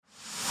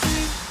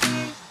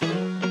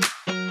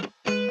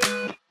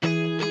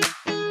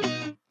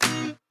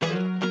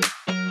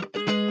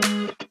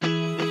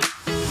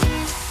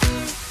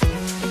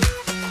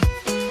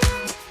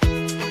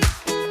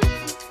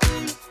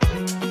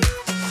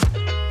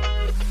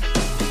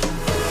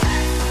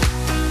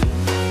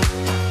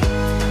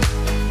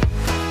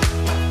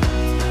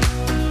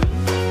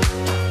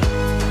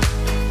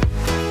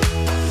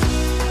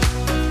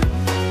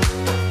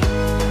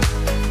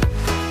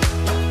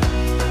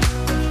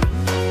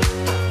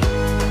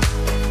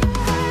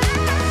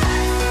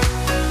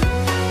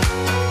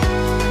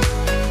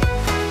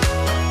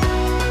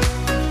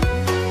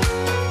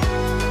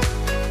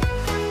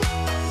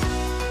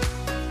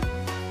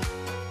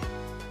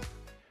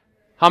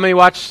How many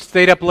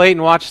stayed up late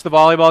and watched the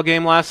volleyball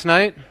game last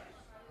night?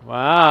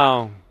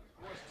 Wow.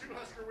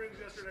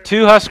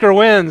 Two Husker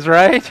wins,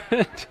 right?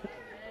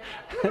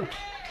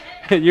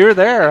 You're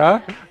there,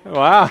 huh?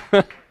 Wow.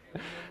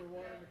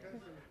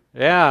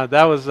 Yeah,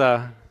 that was,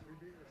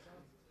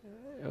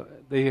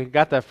 they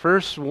got that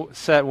first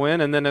set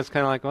win, and then it's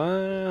kind of like,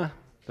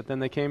 but then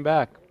they came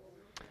back.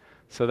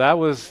 So that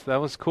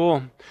was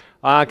cool.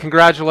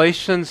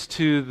 Congratulations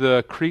to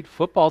the Crete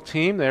football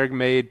team. They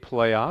made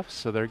playoffs,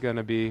 so they're going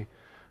to be,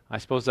 I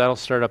suppose that'll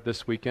start up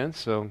this weekend,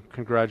 so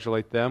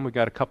congratulate them. We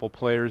got a couple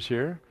players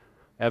here.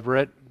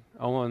 Everett,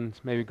 Owen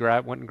maybe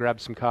went and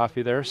grabbed some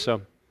coffee there,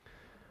 so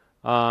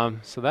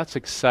that's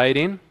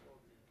exciting.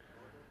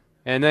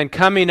 And then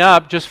coming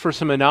up, just for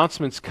some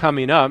announcements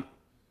coming up,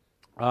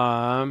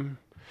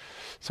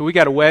 so we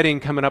got a wedding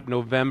coming up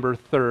November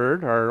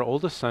 3rd. Our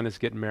oldest son is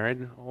getting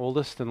married,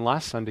 oldest and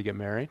last son to get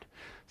married.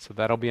 So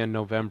that'll be on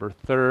November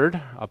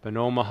 3rd up in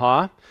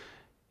Omaha.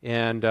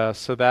 And so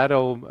it's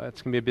going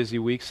to be a busy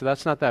week, so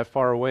that's not that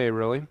far away,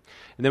 really. And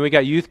then we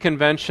got Youth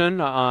Convention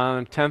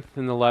on 10th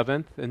and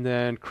 11th, and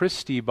then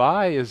Christy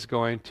Bai is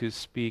going to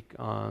speak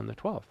on the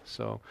 12th.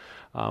 So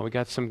we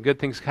got some good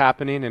things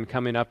happening and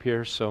coming up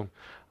here, so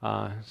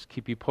just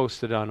keep you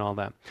posted on all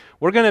that.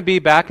 We're going to be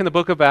back in the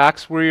book of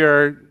Acts. We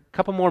are a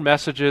couple more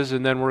messages,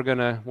 and then we're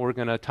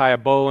gonna tie a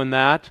bow in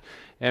that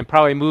and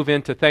probably move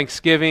into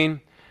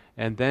Thanksgiving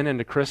and then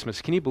into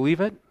Christmas. Can you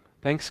believe it?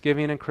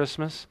 Thanksgiving and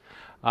Christmas?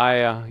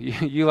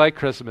 You like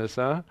Christmas,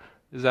 huh?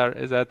 Is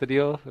that the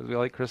deal? Do you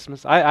like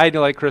Christmas? I do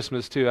like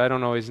Christmas too. I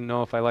don't always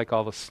know if I like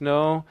all the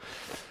snow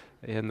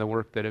and the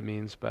work that it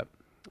means, but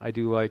I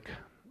do like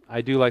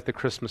the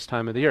Christmas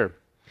time of the year.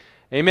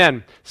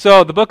 Amen.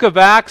 So the book of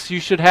Acts, you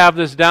should have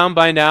this down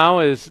by now.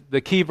 Is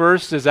the key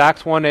verse is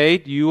Acts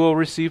 1:8. You will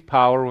receive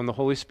power when the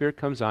Holy Spirit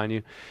comes on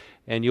you,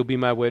 and you'll be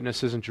my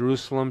witnesses in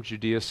Jerusalem,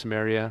 Judea,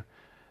 Samaria,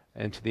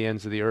 and to the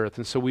ends of the earth.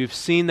 And so we've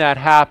seen that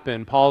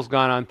happen. Paul's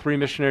gone on 3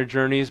 missionary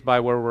journeys by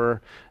where we're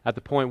at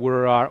the point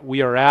where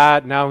we are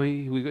at. Now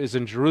he is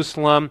in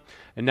Jerusalem,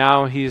 and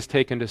now he is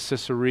taken to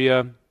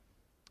Caesarea,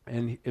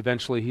 and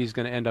eventually he's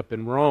going to end up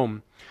in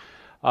Rome.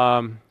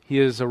 He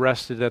is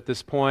arrested at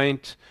this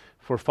point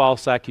for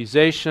false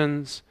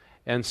accusations,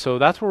 and so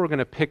that's where we're going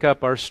to pick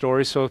up our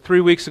story. So 3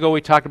 weeks ago we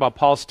talked about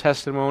Paul's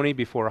testimony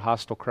before a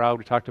hostile crowd.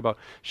 We talked about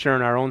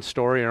sharing our own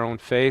story, our own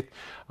faith.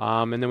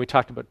 And then we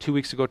talked about 2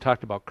 weeks ago,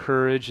 talked about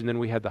courage, and then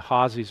we had the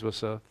Hozzies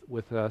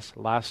with us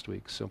last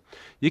week. So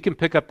you can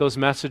pick up those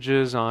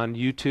messages on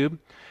YouTube,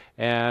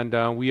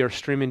 and we are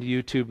streaming to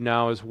YouTube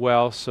now as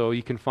well, so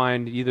you can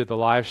find either the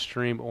live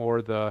stream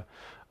or the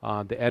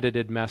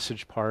edited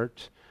message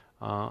part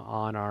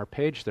on our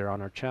page there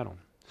on our channel.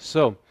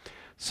 So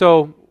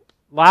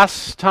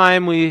last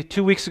time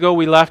 2 weeks ago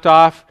we left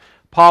off,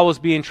 Paul was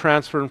being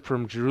transferred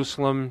from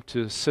Jerusalem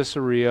to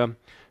Caesarea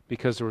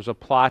because there was a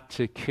plot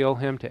to kill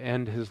him, to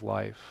end his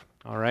life.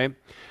 All right?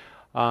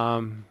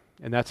 And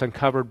that's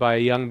uncovered by a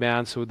young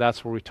man, so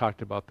that's where we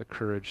talked about the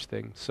courage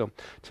thing. So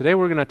today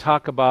we're going to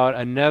talk about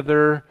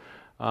another,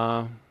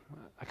 I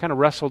kind of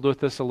wrestled with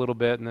this a little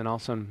bit, and then all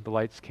of a sudden the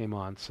lights came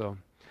on. So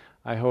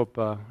I hope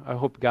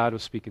God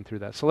was speaking through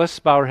that. So let's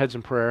bow our heads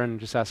in prayer and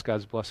just ask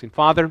God's blessing.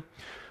 Father,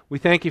 we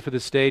thank you for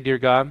this day, dear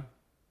God.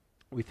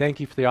 We thank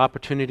you for the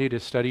opportunity to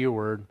study your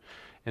word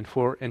and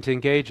to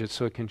engage it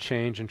so it can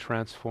change and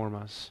transform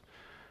us.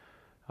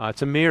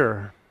 It's a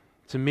mirror.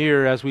 It's a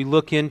mirror. As we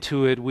look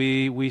into it,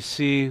 we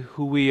see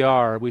who we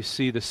are. We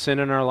see the sin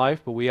in our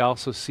life, but we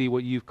also see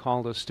what you've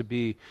called us to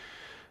be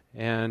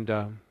and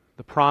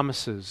the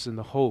promises and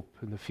the hope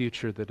and the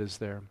future that is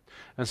there.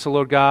 And so,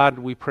 Lord God,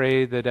 we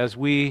pray that as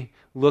we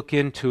look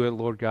into it,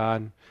 Lord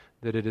God,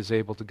 that it is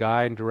able to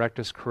guide and direct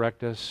us,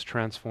 correct us,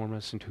 transform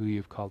us into who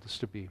you've called us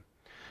to be. In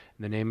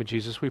the name of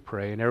Jesus we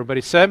pray. And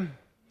everybody said,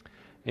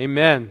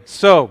 amen.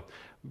 So,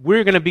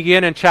 we're going to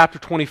begin in chapter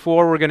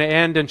 24. We're going to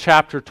end in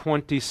chapter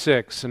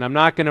 26. And I'm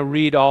not going to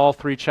read all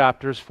 3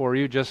 chapters for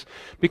you just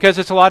because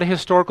it's a lot of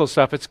historical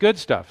stuff. It's good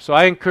stuff. So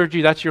I encourage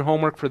you, that's your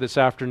homework for this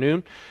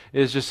afternoon,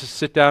 is just to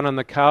sit down on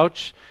the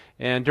couch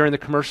and during the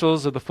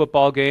commercials of the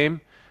football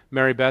game,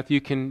 Mary Beth,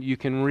 you can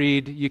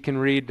read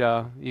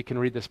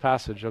this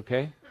passage,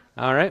 okay?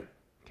 All right?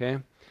 Okay.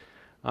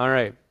 All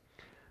right.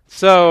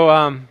 So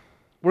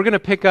we're going to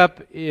pick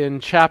up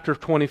in chapter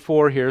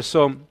 24 here.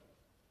 So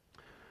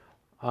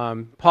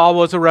Paul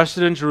was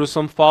arrested in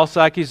Jerusalem, false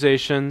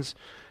accusations.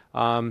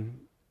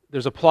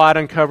 There's a plot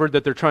uncovered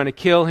that they're trying to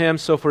kill him,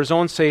 so for his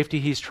own safety,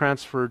 he's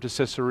transferred to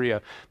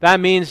Caesarea. That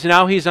means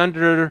now he's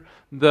under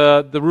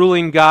the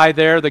ruling guy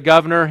there, the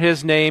governor.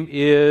 His name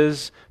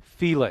is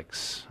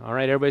Felix. All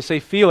right, everybody say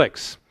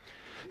Felix.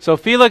 So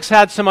Felix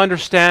had some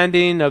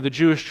understanding of the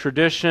Jewish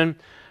tradition,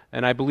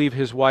 and I believe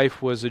his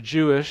wife was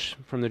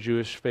from the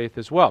Jewish faith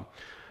as well.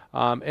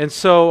 And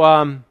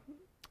so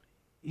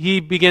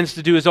he begins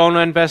to do his own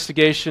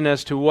investigation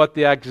as to what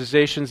the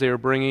accusations they were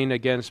bringing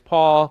against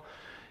Paul,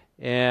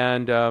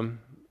 and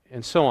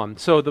so on.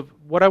 So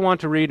what I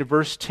want to read,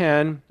 verse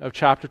 10 of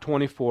chapter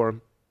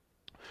 24.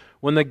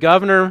 When the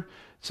governor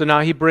So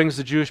now he brings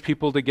the Jewish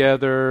people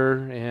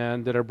together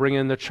and that are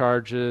bringing the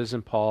charges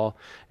and Paul.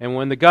 And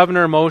when the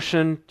governor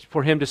motioned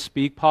for him to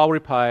speak, Paul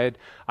replied,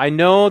 I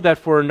know that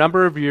for a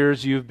number of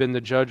years you've been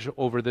the judge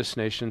over this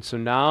nation, so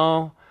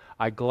now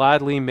I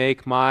gladly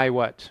make my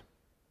what?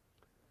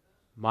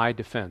 My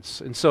defense.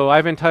 And so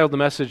I've entitled the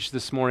message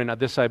this morning,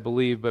 this I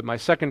believe, but my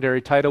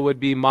secondary title would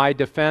be My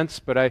Defense,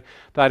 but I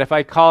thought if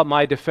I call it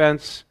My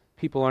Defense,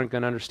 people aren't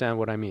going to understand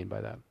what I mean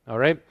by that. All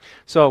right?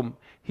 So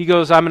he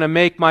goes, I'm going to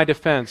make my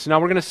defense. Now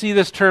we're going to see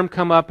this term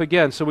come up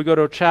again. So we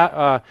go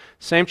to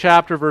same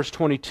chapter, verse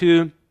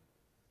 22.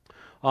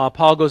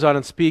 Paul goes on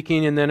and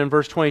speaking, and then in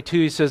verse 22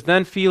 he says,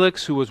 Then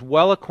Felix, who was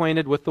well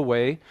acquainted with the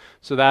way,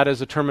 so that is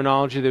a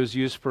terminology that was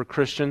used for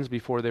Christians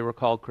before they were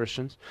called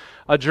Christians,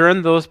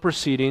 adjourned those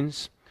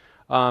proceedings.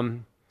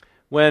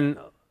 When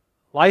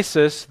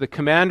Lysis, the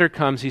commander,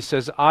 comes, he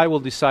says, I will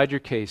decide your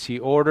case. He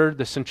ordered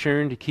the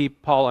centurion to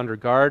keep Paul under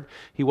guard.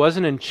 He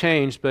wasn't in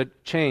chains, but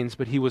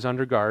he was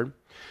under guard,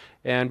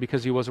 and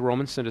because he was a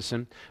Roman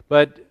citizen,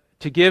 but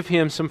to give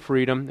him some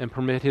freedom and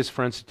permit his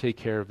friends to take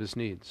care of his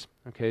needs.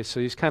 Okay, so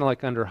he's kind of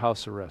like under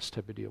house arrest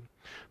type of deal.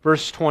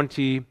 Verse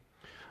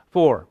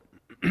 24.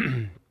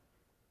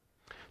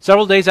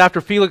 Several days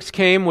after Felix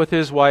came with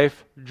his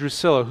wife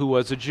Drusilla, who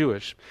was a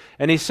Jewish,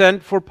 and he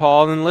sent for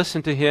Paul and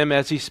listened to him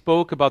as he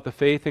spoke about the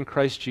faith in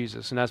Christ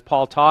Jesus. And as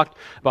Paul talked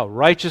about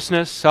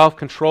righteousness,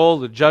 self-control,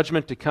 the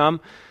judgment to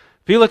come,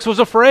 Felix was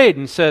afraid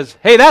and says,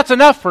 hey, that's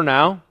enough for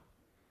now.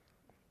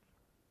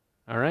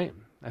 All right,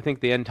 I think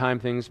the end time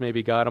things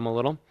maybe got him a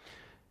little.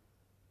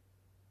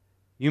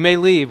 You may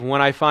leave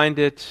when I find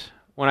it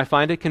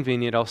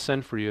convenient, I'll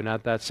send for you. And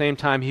at that same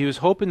time, he was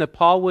hoping that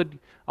Paul would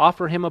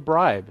offer him a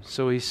bribe.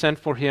 So he sent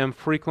for him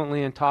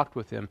frequently and talked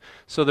with him.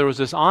 So there was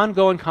this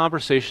ongoing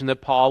conversation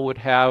that Paul would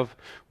have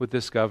with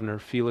this governor,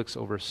 Felix,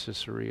 over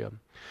Caesarea.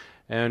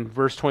 And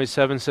verse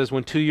 27 says,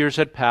 when 2 years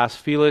had passed,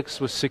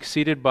 Felix was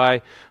succeeded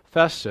by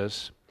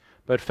Festus.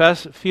 But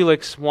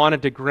Felix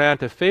wanted to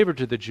grant a favor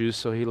to the Jews,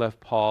 so he left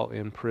Paul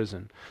in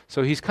prison.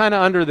 So he's kind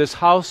of under this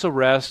house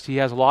arrest. He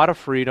has a lot of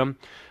freedom.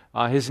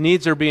 His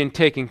needs are being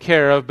taken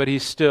care of, but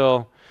he's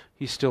still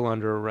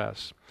under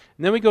arrest.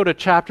 And then we go to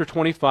chapter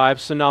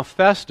 25. So now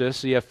Festus,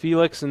 so you have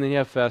Felix and then you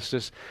have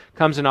Festus,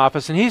 comes in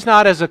office, and he's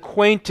not as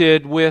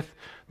acquainted with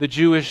the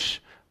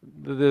Jewish,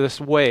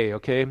 this way,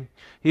 okay?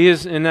 He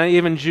is, and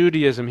even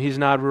Judaism, he's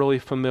not really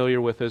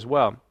familiar with as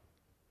well.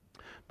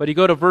 But you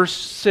go to verse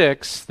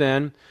 6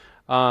 then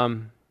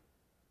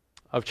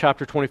of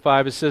chapter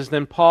 25. It says,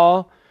 then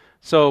Paul,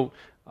 so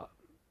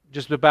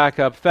just to back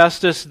up,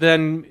 Festus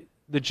then,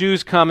 the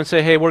Jews come and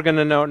say, hey, we're going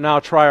to now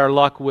try our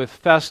luck with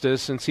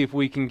Festus and see if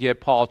we can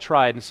get Paul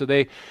tried. And so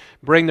they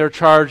bring their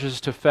charges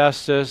to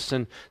Festus,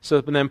 and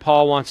so then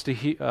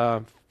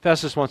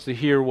Festus wants to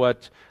hear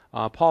what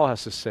Paul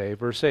has to say.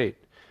 Verse 8.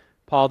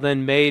 Paul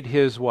then made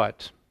his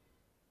what?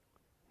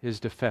 His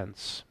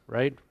defense,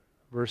 right?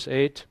 Verse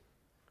 8.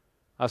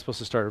 I was supposed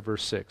to start at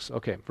verse 6.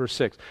 Okay, verse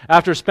 6.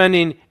 After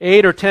spending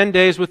 8 or 10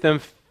 days with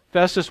them,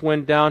 Festus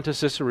went down to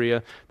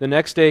Caesarea. The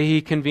next day he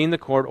convened the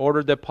court,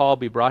 ordered that Paul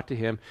be brought to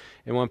him.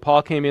 And when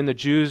Paul came in, the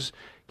Jews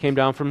came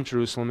down from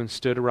Jerusalem and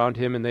stood around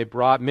him, and they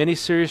brought many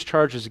serious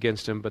charges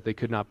against him, but they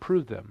could not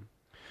prove them.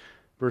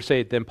 Verse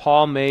 8, then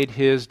Paul made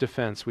his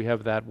defense. We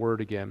have that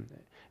word again.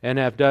 And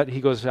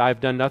he goes, I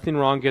have done nothing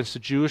wrong against the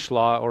Jewish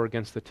law or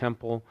against the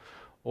temple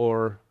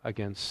or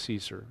against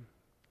Caesar.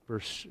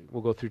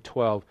 We'll go through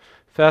 12.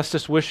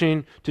 Festus,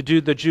 wishing to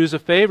do the Jews a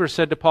favor,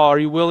 said to Paul, are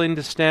you willing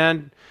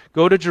to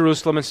go to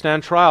Jerusalem and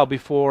stand trial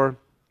before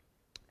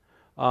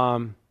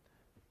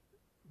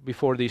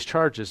these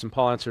charges? And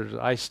Paul answered,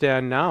 I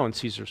stand now in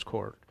Caesar's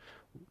court,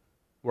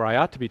 where I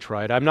ought to be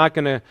tried.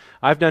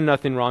 I've done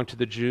nothing wrong to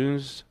the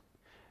Jews,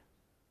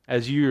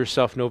 as you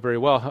yourself know very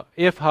well.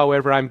 If,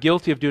 however, I'm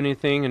guilty of doing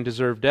anything and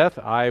deserve death,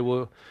 I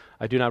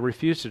do not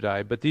refuse to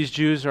die. But these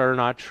Jews are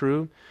not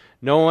true.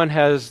 No one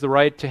has the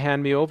right to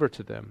hand me over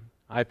to them.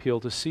 I appeal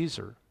to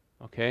Caesar.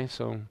 Okay,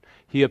 so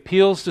he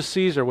appeals to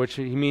Caesar, which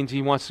he means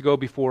he wants to go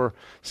before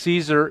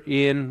Caesar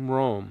in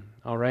Rome.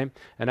 All right,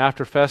 and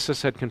after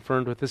Festus had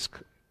confirmed with his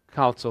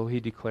council,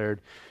 he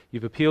declared,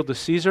 you've appealed to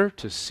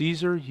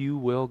Caesar you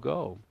will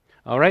go.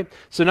 All right,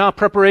 so now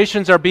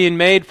preparations are being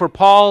made for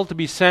Paul to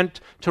be sent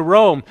to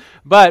Rome.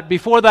 But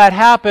before that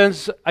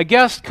happens, a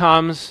guest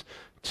comes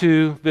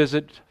to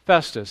visit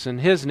Festus,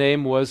 and his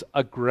name was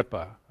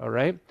Agrippa. All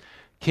right,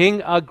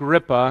 King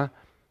Agrippa,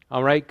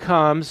 all right,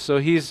 comes, so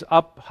he's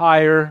up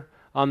higher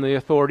on the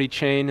authority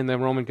chain in the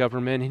Roman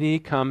government, and he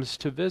comes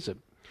to visit.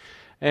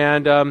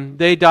 And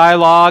they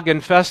dialogue,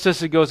 and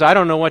Festus, he goes, I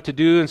don't know what to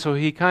do, and so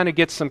he kind of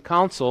gets some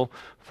counsel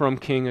from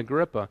King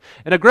Agrippa.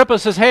 And Agrippa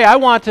says, hey, I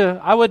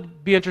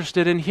would be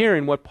interested in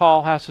hearing what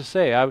Paul has to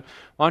say. Why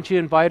don't you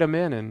invite him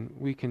in, and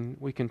we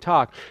can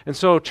talk. And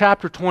so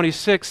chapter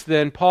 26,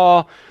 then,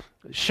 Paul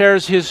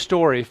shares his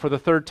story for the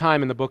third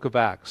time in the book of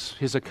Acts,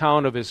 his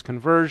account of his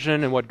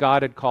conversion and what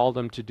God had called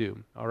him to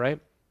do. All right?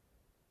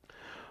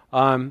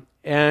 And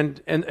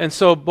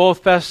so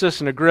both Festus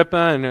and Agrippa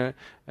and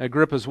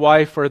Agrippa's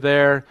wife are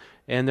there,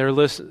 and they're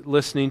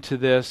listening to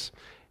this.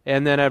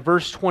 And then at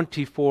verse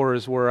 24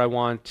 is where I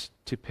want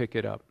to pick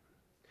it up.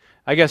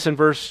 I guess in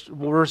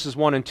verses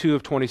 1 and 2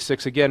 of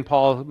 26, again,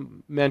 Paul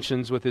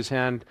mentions with his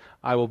hand,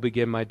 I will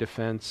begin my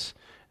defense,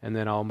 and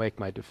then I'll make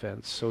my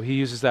defense. So he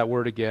uses that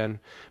word again.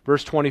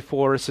 Verse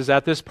 24, it says,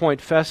 at this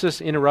point,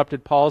 Festus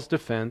interrupted Paul's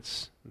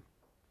defense. It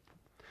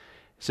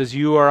says,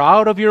 you are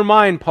out of your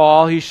mind,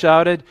 Paul, he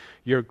shouted.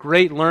 Your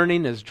great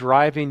learning is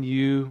driving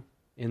you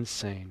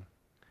insane.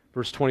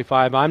 Verse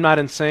 25, I'm not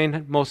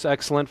insane, most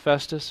excellent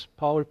Festus,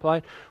 Paul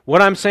replied.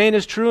 What I'm saying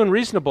is true and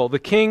reasonable. The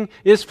king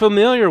is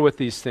familiar with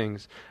these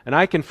things, and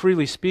I can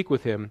freely speak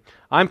with him.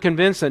 I'm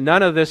convinced that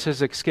none of this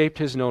has escaped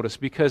his notice,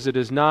 because it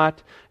was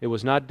not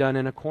done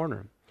in a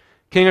corner.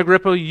 King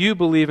Agrippa, you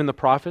believe in the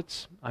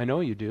prophets. I know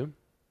you do.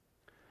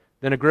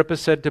 Then Agrippa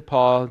said to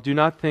Paul, do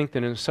not think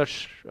that in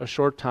such a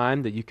short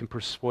time that you can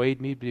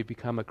persuade me to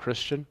become a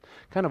Christian.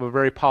 Kind of a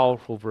very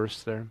powerful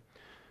verse there.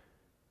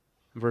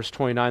 Verse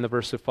 29, the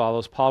verse that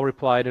follows, Paul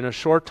replied, in a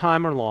short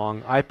time or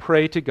long, I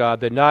pray to God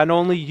that not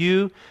only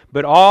you,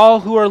 but all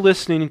who are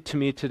listening to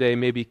me today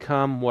may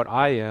become what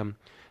I am,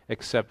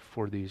 except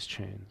for these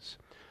chains.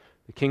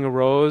 The king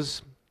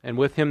arose, and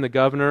with him the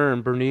governor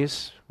and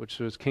Bernice, which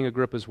was King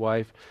Agrippa's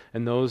wife,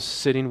 and those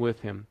sitting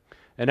with him.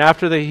 And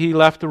after he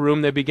left the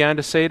room, they began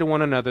to say to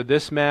one another,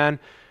 this man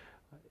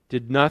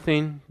did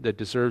nothing that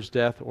deserves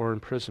death or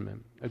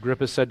imprisonment.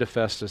 Agrippa said to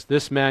Festus,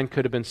 this man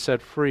could have been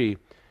set free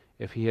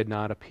if he had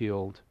not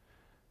appealed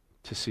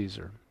to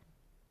Caesar.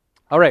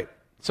 All right,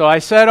 so I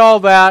said all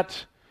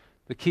that.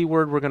 The key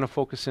word we're going to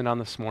focus in on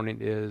this morning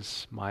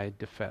is my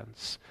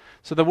defense.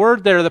 So the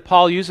word there that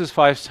Paul uses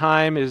 5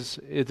 times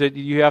is that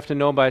you have to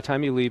know by the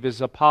time you leave is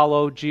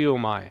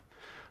apologiomai.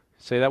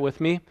 Say that with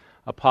me.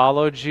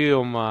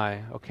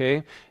 Apologiomai,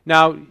 okay?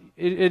 Now,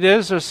 it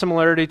is a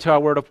similarity to our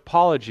word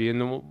apology,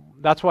 and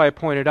that's why I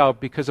pointed out,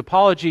 because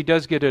apology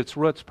does get its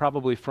roots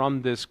probably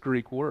from this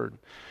Greek word.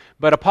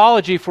 But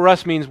apology for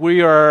us means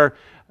we're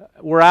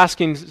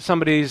asking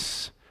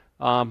somebody's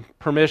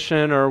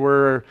permission, or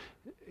we're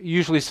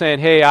usually saying,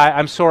 hey,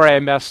 I'm sorry I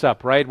messed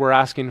up, right?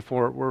 We're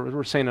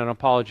saying an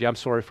apology. I'm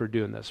sorry for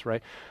doing this,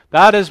 right?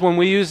 That is when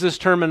we use this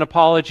term an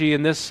apology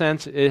in this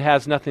sense, it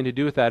has nothing to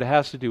do with that. It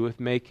has to do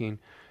with making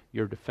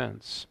your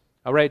defense.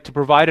 All right, to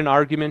provide an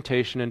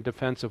argumentation in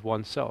defense of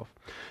oneself.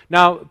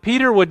 Now,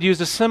 Peter would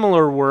use a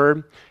similar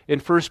word in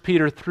 1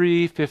 Peter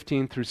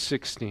 3:15 through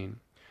 16.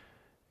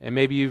 And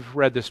maybe you've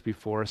read this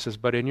before. It says,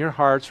 but in your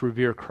hearts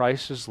revere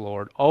Christ as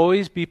Lord.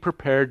 Always be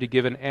prepared to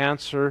give an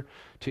answer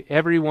to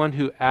everyone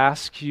who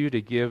asks you to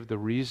give the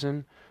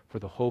reason for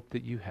the hope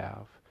that you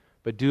have.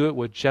 But do it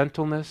with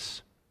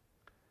gentleness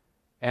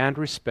and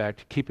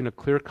respect, keeping a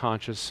clear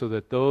conscience, so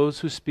that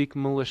those who speak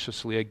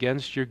maliciously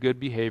against your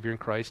good behavior in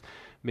Christ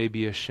may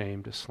be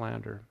ashamed of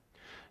slander.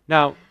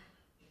 Now,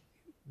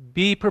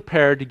 be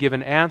prepared to give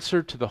an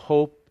answer to the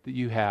hope that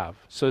you have.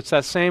 So it's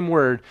that same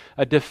word,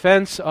 a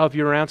defense of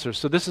your answer.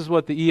 So this is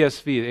what the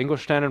ESV, the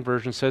English Standard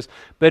Version, says.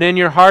 But in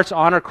your hearts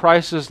honor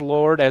Christ as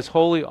Lord, as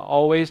holy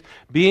always,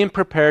 being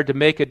prepared to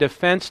make a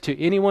defense to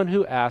anyone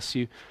who asks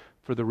you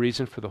for the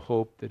reason for the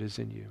hope that is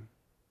in you.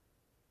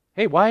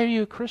 Hey, why are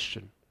you a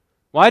Christian?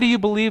 Why do you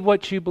believe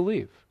what you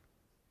believe?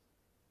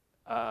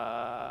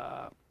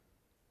 Okay.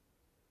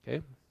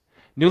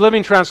 New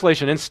Living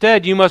Translation.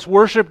 Instead, you must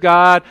worship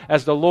God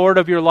as the Lord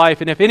of your life.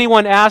 And if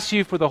anyone asks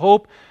you for the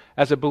hope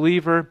as a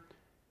believer,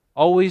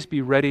 always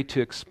be ready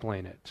to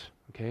explain it.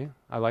 Okay?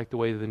 I like the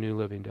way the New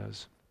Living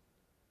does.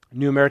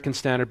 New American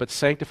Standard, but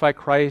sanctify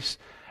Christ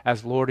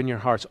as Lord in your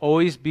hearts,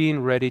 always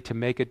being ready to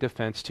make a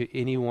defense to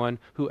anyone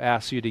who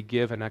asks you to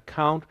give an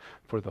account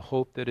for the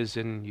hope that is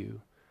in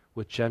you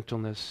with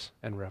gentleness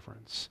and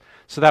reverence.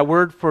 So that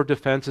word for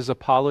defense is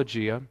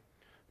apologia.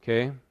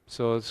 Okay?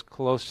 So it's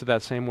close to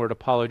that same word,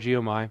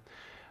 apologiomai.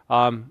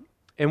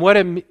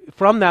 And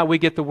from that we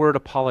get the word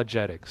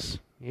apologetics.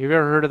 Have you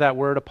ever heard of that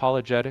word,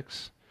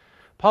 apologetics?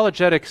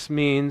 Apologetics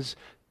means,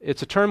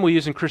 it's a term we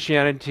use in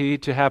Christianity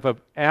to have an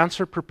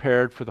answer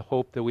prepared for the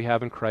hope that we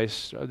have in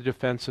Christ, or the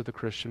defense of the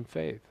Christian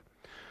faith.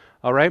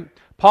 All right?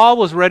 Paul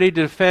was ready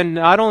to defend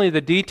not only the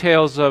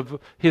details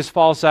of his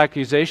false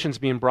accusations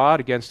being brought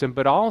against him,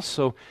 but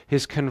also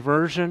his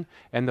conversion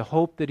and the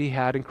hope that he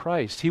had in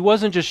Christ. He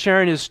wasn't just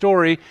sharing his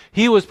story,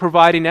 he was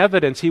providing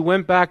evidence. He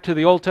went back to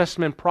the Old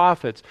Testament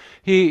prophets.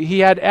 He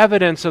had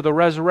evidence of the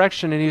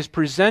resurrection, and he's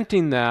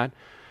presenting that.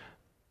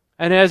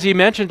 And as he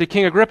mentioned to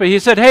King Agrippa, he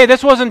said, hey,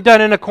 this wasn't done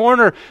in a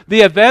corner.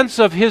 The events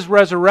of his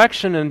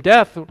resurrection and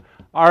death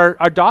are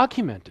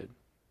documented.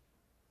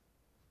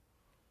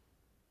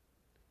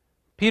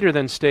 Peter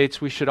then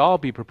states we should all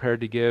be prepared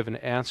to give an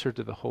answer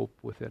to the hope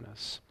within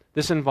us.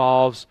 This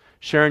involves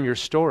sharing your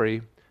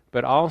story,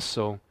 but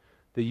also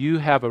that you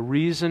have a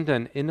reasoned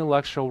and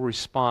intellectual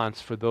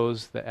response for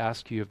those that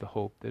ask you of the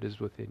hope that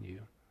is within you.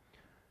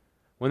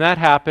 When that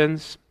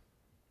happens,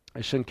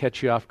 it shouldn't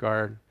catch you off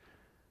guard,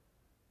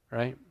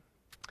 right?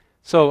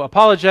 So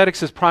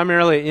apologetics is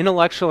primarily an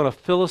intellectual and a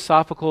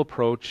philosophical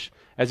approach,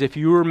 as if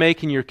you were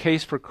making your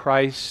case for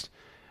Christ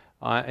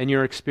and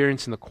your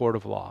experience in the court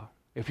of law.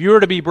 If you were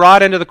to be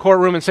brought into the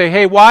courtroom and say,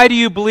 hey, why do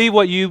you believe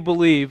what you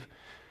believe?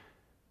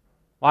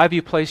 Why have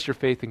you placed your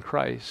faith in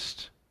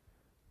Christ?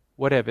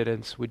 What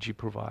evidence would you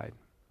provide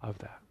of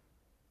that?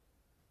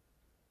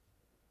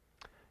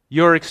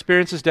 Your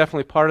experience is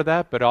definitely part of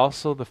that, but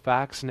also the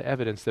facts and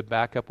evidence that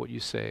back up what you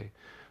say.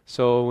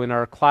 So in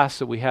our class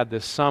that we had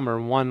this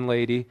summer, one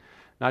lady,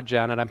 not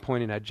Janet, I'm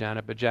pointing at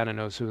Janet, but Janet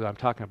knows who I'm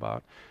talking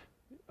about.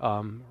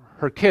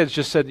 Her kids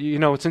just said,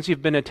 since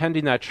you've been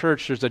attending that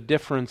church, there's a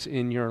difference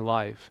in your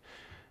life.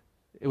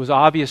 It was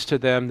obvious to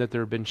them that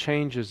there have been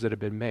changes that have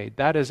been made.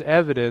 That is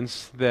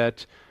evidence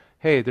that,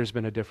 hey, there's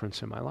been a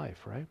difference in my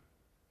life, right?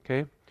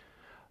 Okay?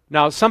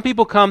 Now, some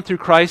people come through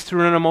Christ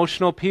through an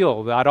emotional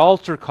appeal, that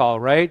altar call,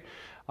 right?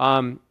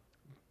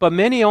 But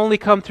many only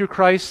come through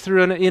Christ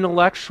through an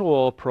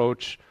intellectual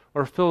approach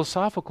or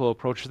philosophical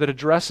approach that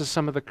addresses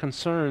some of the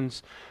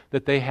concerns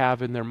that they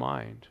have in their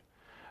mind.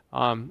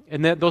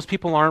 And that those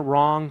people aren't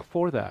wrong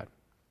for that.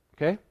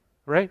 Okay?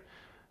 Right?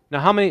 Now,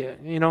 how many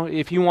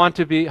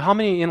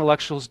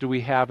intellectuals do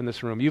we have in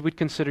this room? You would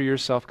consider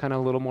yourself kind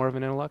of a little more of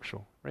an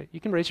intellectual, right? You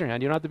can raise your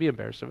hand. You don't have to be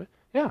embarrassed of it.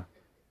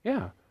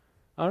 Yeah.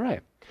 All right.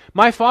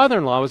 My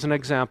father-in-law was an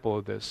example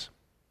of this.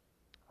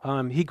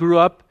 He grew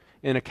up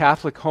in a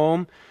Catholic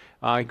home.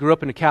 He grew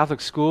up in a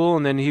Catholic school,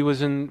 and then he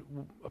was in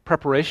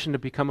preparation to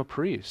become a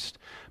priest.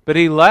 But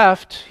he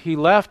left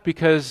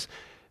because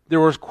there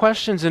were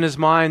questions in his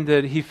mind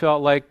that he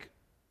felt like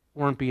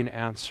weren't being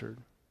answered.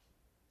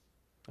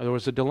 There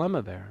was a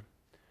dilemma there.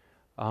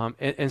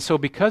 And so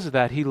because of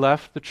that, he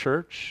left the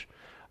church.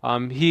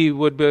 He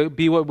would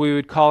be what we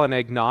would call an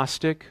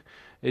agnostic.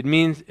 It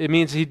means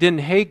he didn't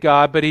hate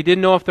God, but he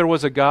didn't know if there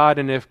was a God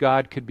and if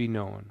God could be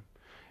known.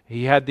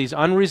 He had these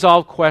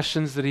unresolved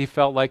questions that he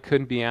felt like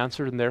couldn't be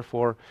answered, and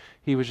therefore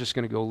he was just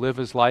going to go live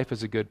his life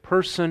as a good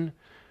person,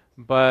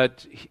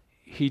 but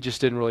he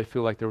just didn't really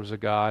feel like there was a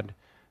God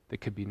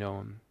that could be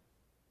known.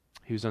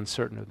 He was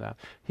uncertain of that.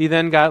 He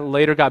then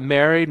later got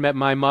married, met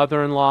my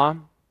mother-in-law,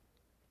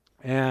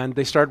 and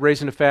they started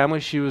raising a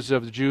family. She was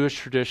of the Jewish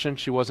tradition.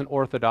 She wasn't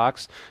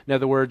Orthodox. In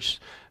other words,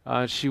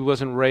 she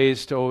wasn't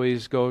raised to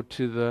always go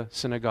to the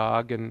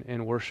synagogue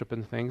and worship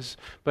and things,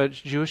 but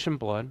Jewish in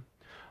blood.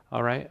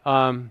 All right?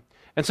 And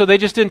so they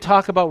just didn't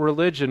talk about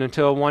religion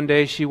until one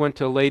day she went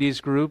to a ladies'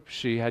 group.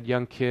 She had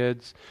young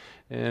kids,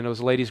 and it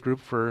was a ladies'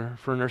 group for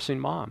nursing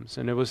moms.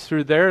 And it was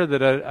through there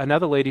that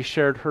another lady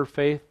shared her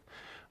faith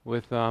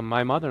with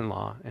my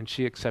mother-in-law, and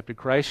she accepted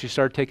Christ. She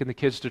started taking the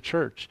kids to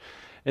church.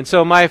 And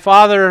so my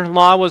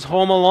father-in-law was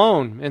home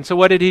alone. And so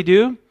what did he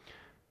do?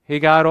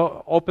 He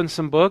opened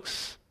some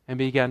books and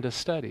began to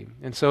study.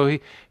 And so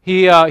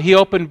he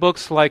opened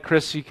books like,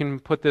 Chris, you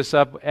can put this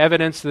up,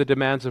 Evidence That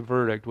Demands a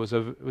Verdict was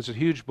a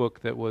huge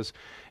book that was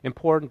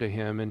important to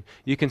him. And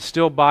you can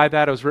still buy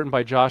that. It was written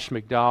by Josh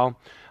McDowell.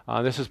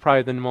 This is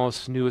probably the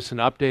most newest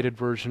and updated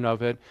version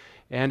of it.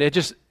 And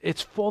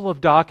it's full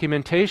of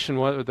documentation,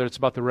 whether it's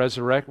about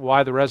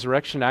why the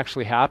resurrection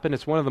actually happened.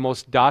 It's one of the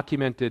most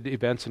documented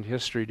events in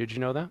history. Did you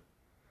know that?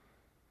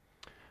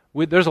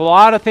 There's a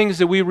lot of things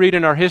that we read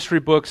in our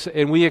history books,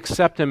 and we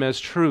accept them as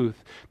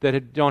truth,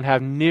 that don't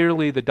have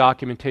nearly the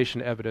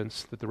documentation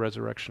evidence that the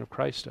resurrection of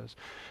Christ does.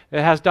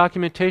 It has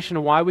documentation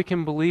of why we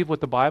can believe what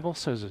the Bible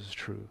says is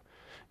true.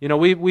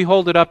 We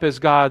hold it up as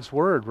God's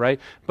word, right?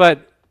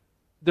 But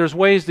there's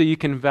ways that you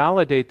can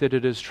validate that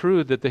it is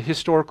true, that the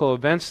historical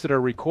events that are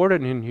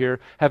recorded in here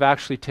have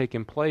actually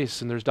taken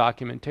place, and there's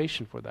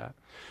documentation for that.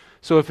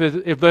 So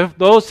if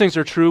those things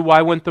are true,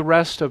 why wouldn't the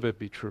rest of it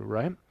be true,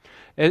 right?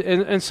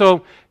 And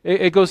so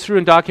it goes through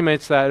and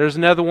documents that. There's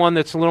another one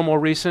that's a little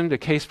more recent, A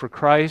Case for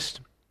Christ,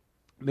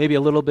 maybe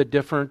a little bit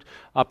different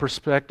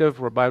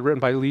perspective, written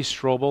by Lee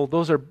Strobel.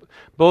 Those are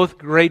both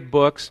great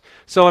books.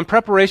 So in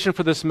preparation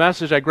for this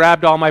message, I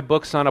grabbed all my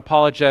books on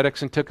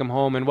apologetics and took them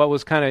home. And what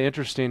was kind of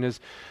interesting is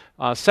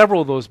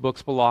several of those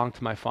books belong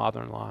to my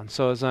father-in-law. And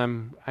so as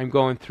I'm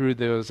going through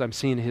those, I'm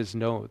seeing his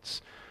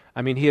notes.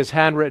 I mean, he has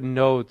handwritten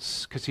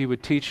notes because he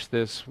would teach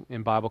this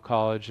in Bible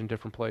college and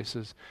different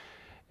places.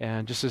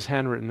 And just his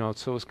handwritten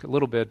notes. So it was a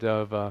little bit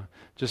of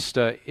just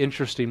an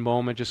interesting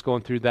moment, just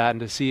going through that and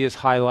to see his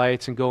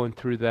highlights and going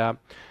through that.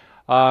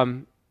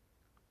 But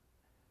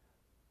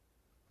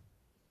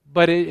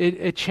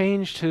it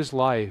changed his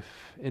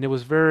life, and it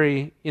was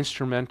very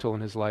instrumental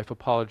in his life,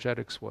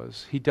 apologetics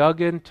was. He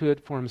dug into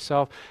it for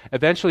himself.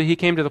 Eventually he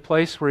came to the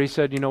place where he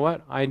said, you know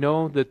what, I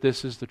know that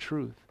this is the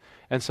truth.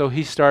 And so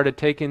he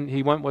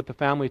went with the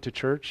family to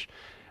church.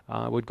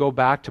 Would go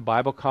back to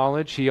Bible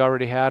college. He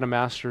already had a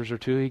master's or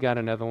two. He got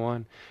another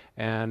one.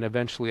 And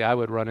eventually I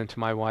would run into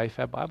my wife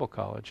at Bible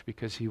college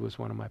because he was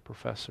one of my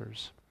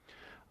professors.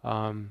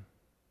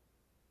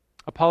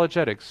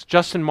 Apologetics.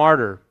 Justin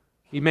Martyr.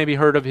 You maybe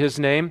heard of his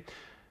name.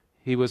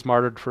 He was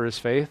martyred for his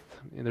faith.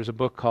 And there's a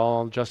book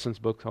Justin's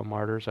book called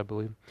Martyrs, I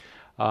believe.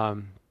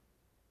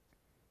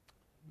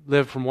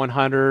 Lived from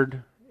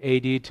 100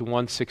 AD to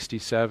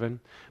 167.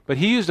 But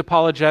he used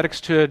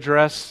apologetics to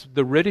address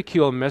the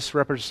ridicule and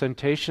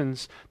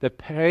misrepresentations that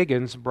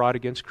pagans brought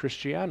against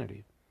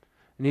Christianity.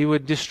 And he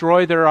would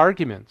destroy their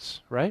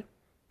arguments, right?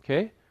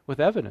 Okay?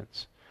 With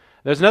evidence.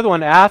 There's another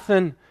one,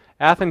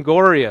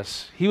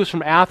 Athenagoras, he was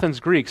from Athens,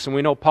 Greece, and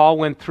we know Paul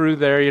went through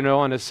there,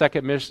 on his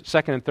second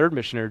and third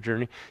missionary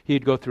journey.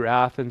 He'd go through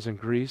Athens and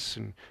Greece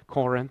and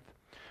Corinth.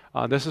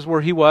 This is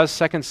where he was,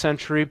 2nd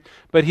century.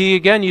 But he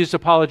again used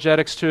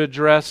apologetics to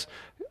address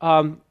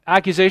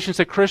accusations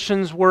that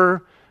Christians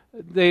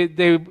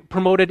they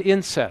promoted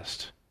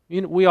incest.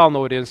 We all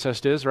know what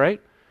incest is, right?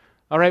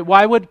 All right,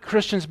 why would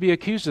Christians be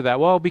accused of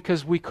that? Well,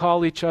 because we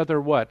call each other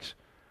what?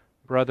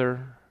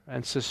 Brother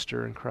and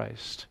sister in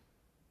Christ.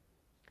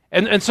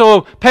 And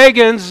so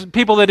pagans,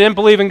 people that didn't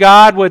believe in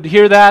God, would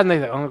hear that and they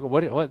thought, oh,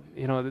 what?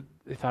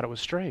 They thought it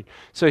was strange.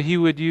 So he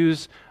would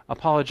use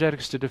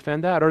apologetics to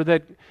defend that. Or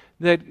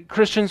that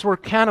Christians were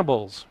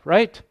cannibals,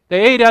 right?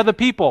 They ate other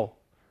people.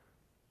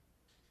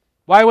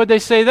 Why would they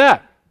say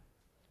that?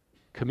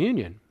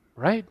 Communion,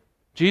 right?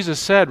 Jesus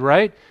said,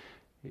 right?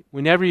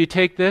 Whenever you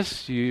take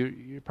this,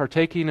 you're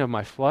partaking of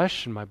my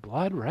flesh and my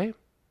blood, right?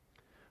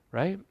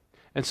 Right?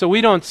 And so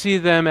we don't see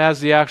them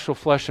as the actual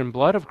flesh and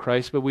blood of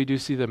Christ, but we do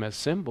see them as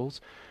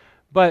symbols.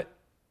 But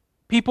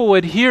people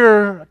would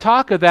hear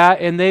talk of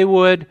that, and they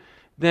would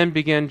then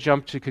begin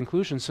jump to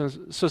conclusions.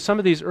 So some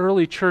of these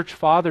early church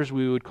fathers,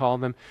 we would call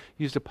them,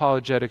 used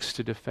apologetics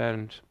to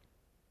defend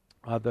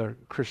their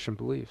Christian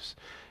beliefs.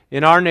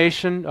 In our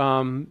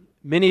nation,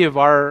 many of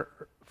our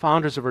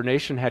founders of our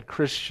nation had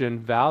Christian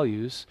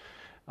values.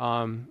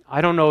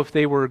 I don't know if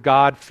they were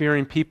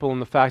God-fearing people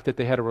in the fact that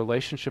they had a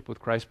relationship with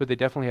Christ, but they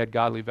definitely had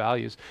godly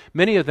values.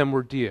 Many of them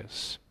were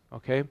deists,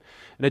 okay?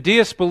 And a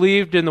deist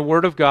believed in the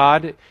Word of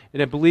God,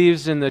 and it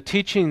believes in the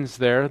teachings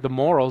there, the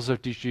morals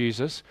of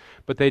Jesus,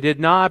 but they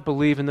did not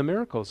believe in the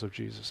miracles of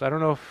Jesus. I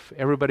don't know if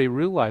everybody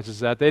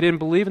realizes that. They didn't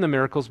believe in the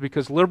miracles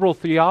because liberal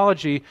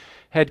theology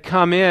had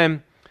come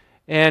in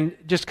and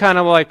just kind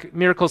of like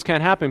miracles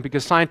can't happen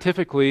because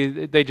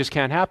scientifically they just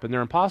can't happen.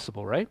 They're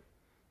impossible, right?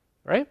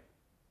 Right?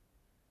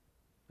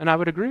 And I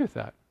would agree with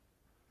that.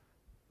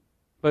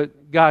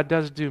 But God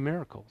does do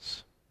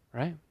miracles,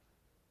 right?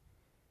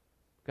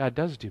 God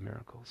does do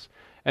miracles.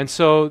 And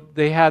so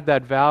they had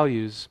that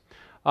values.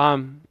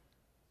 And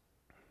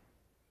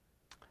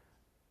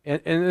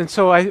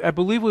so I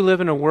believe we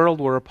live in a world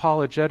where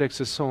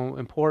apologetics is so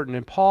important.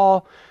 And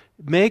Paul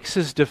makes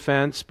his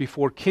defense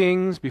before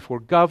kings, before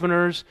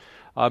governors,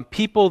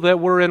 people that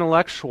were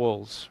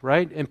intellectuals,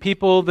 right? And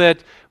people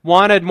that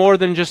wanted more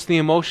than just the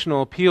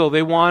emotional appeal.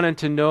 They wanted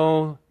to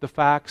know the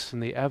facts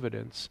and the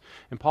evidence.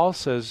 And Paul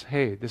says,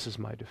 hey, this is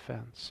my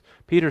defense.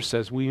 Peter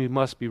says we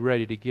must be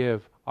ready to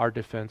give our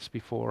defense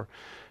before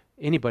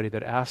anybody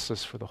that asks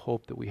us for the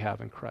hope that we have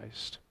in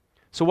Christ.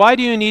 So why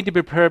do you need to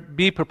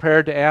be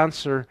prepared to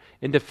answer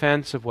in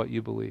defense of what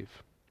you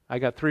believe? I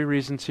got 3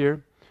 reasons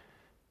here,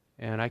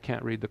 and I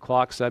can't read the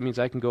clock, so that means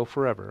I can go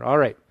forever. All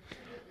right.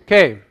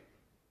 Okay.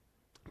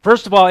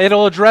 First of all,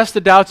 it'll address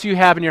the doubts you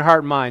have in your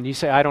heart and mind. You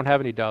say, I don't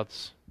have any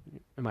doubts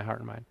in my heart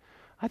and mind.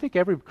 I think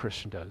every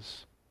Christian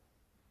does.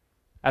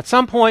 At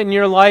some point in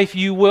your life,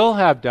 you will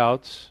have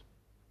doubts.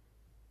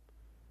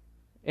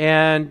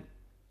 And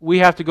we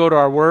have to go to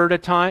our Word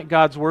at time,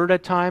 God's Word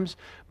at times,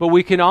 but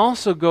we can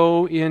also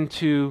go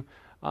into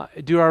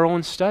do our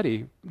own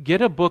study.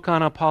 Get a book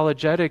on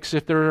apologetics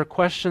if there are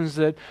questions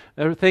there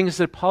are things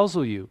that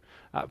puzzle you.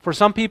 For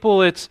some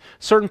people, it's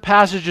certain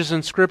passages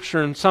in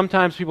Scripture, and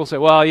sometimes people say,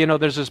 well,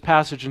 there's this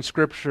passage in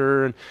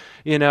Scripture,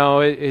 and,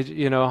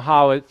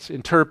 how it's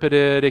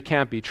interpreted, it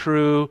can't be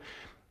true.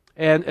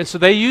 And so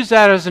they use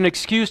that as an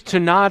excuse to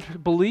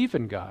not believe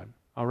in God,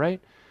 all right?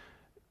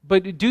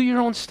 But do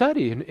your own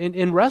study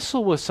and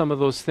wrestle with some of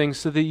those things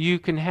so that you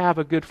can have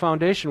a good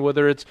foundation,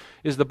 whether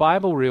is the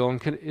Bible real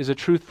and is it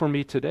truth for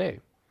me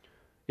today?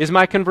 Is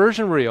my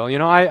conversion real?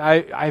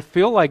 I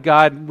feel like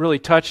God really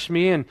touched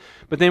me,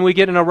 but then we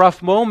get in a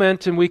rough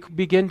moment and we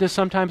begin to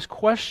sometimes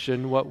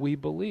question what we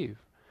believe.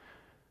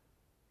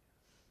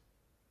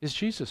 Is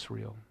Jesus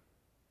real?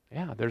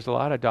 Yeah, there's a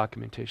lot of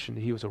documentation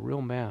that he was a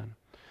real man.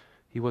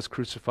 He was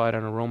crucified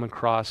on a Roman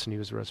cross and he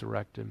was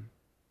resurrected.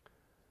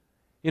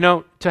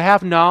 To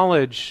have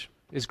knowledge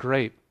is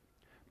great,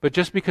 but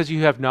just because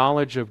you have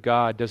knowledge of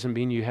God doesn't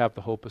mean you have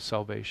the hope of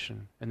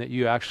salvation and that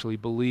you actually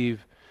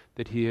believe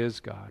that he is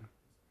God.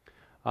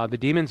 The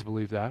demons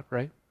believe that,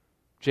 right?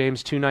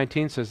 James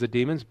 2:19 says the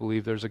demons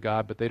believe there's a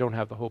God, but they don't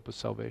have the hope of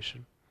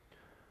salvation.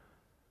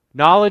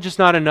 Knowledge is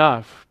not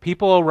enough.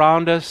 People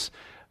around us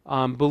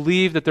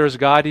believe that there's a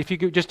God. If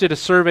you just did a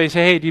survey and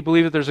say, hey, do you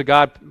believe that there's a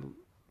God?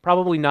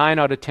 Probably 9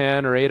 out of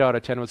 10 or 8 out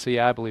of 10 would say,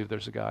 yeah, I believe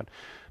there's a God.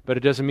 But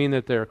it doesn't mean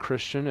that they're a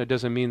Christian. It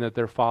doesn't mean that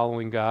they're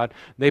following God.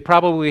 They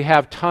probably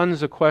have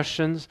tons of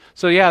questions.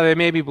 So yeah, they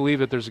maybe believe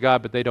that there's a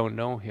God, but they don't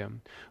know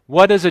him.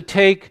 What does it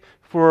take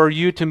for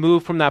you to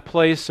move from that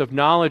place of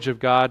knowledge of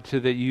God to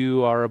that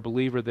you are a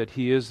believer that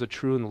he is the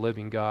true and the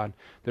living God,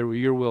 that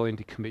you're willing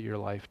to commit your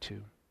life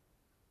to?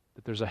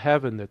 That there's a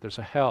heaven, that there's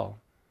a hell.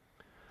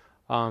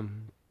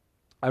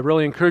 I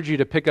really encourage you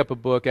to pick up a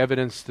book,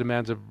 Evidence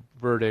Demands a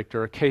Verdict,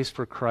 or A Case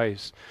for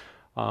Christ.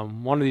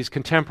 One of these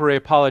contemporary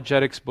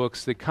apologetics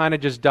books that kind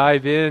of just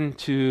dive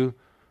into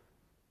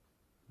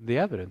the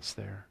evidence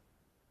there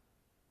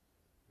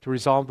to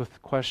resolve the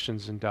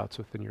questions and doubts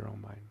within your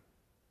own mind.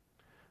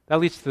 That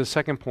leads to the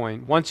second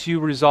point. Once you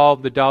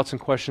resolve the doubts and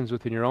questions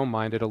within your own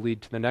mind, it'll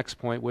lead to the next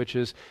point, which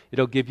is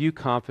it'll give you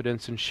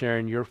confidence in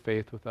sharing your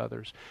faith with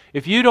others.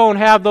 If you don't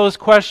have those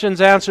questions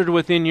answered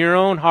within your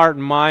own heart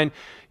and mind,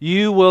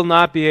 you will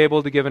not be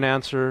able to give an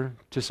answer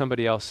to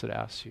somebody else that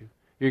asks you.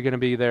 You're going to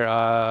be there,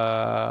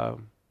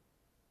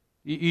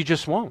 you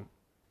just won't.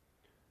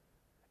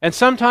 And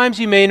sometimes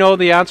you may know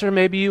the answer,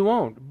 maybe you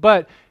won't.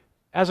 But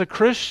as a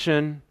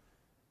Christian,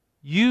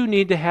 you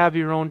need to have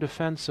your own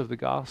defense of the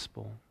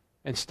gospel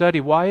and study,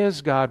 why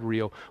is God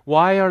real?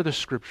 Why are the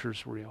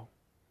scriptures real?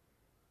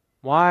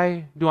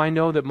 Why do I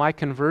know that my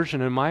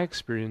conversion and my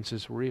experience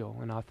is real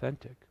and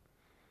authentic?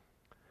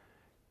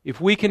 If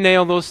we can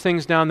nail those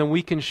things down, then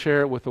we can share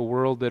it with a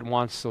world that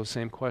wants those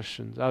same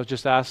questions. I was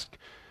just asked,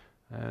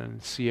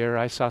 and Sierra,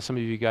 I saw some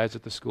of you guys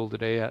at the school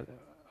today,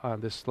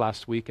 this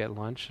last week at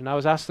lunch, and I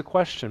was asked the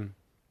question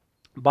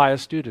by a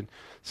student.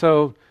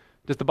 So,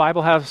 does the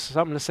Bible have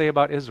something to say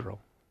about Israel?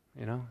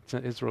 You know,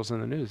 Israel's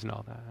in the news and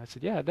all that. I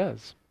said, yeah, it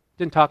does.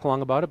 Didn't talk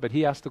long about it, but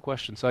he asked the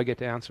question, so I get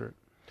to answer it.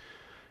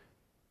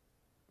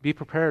 Be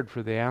prepared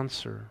for the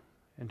answer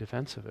in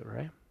defense of it,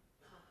 right?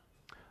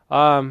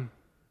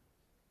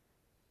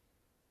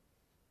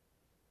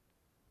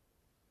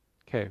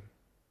 Okay.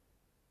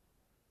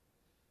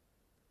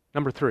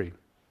 Number 3.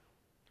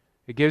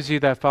 It gives you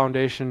that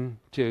foundation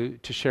to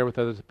share with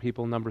other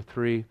people. Number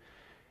 3,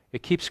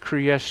 it keeps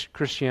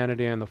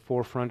Christianity on the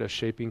forefront of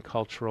shaping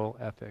cultural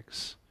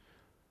ethics.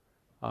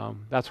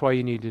 That's why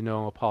you need to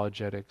know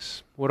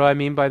apologetics. What do I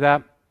mean by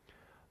that?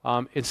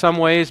 In some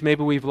ways,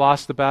 maybe we've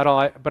lost the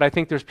battle, but I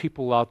think there's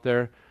people out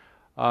there.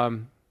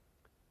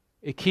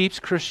 It keeps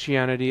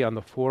Christianity on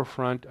the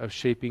forefront of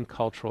shaping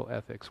cultural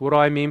ethics. What do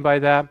I mean by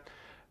that?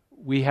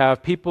 We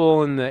have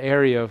people in the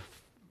area of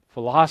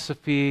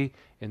philosophy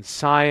and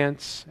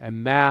science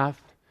and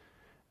math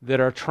that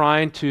are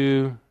trying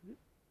to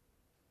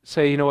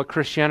say, you know what,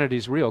 Christianity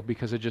is real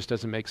because it just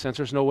doesn't make sense.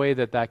 There's no way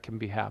that can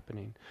be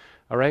happening.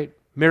 All right?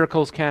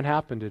 Miracles can't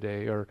happen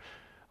today, or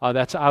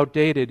that's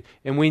outdated.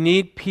 And we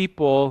need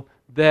people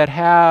that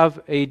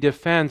have a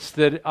defense,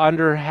 that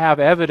have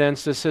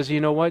evidence that says, you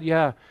know what,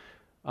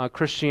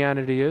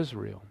 Christianity is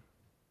real.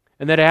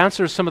 And that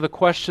answers some of the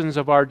questions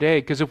of our day.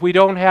 Because if we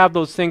don't have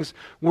those things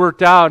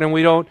worked out and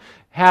we don't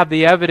have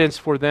the evidence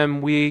for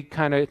them, we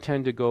kind of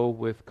tend to go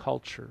with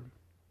culture.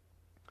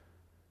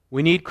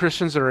 We need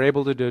Christians that are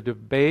able to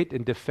debate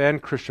and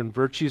defend Christian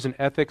virtues and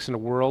ethics in a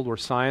world where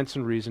science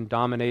and reason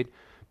dominate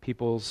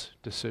people's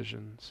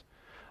decisions.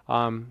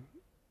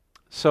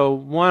 So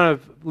one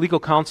of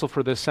legal counsel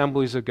for the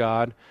Assemblies of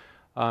God,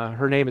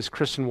 her name is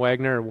Kristen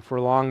Wagner.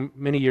 For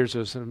many years, there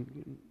was a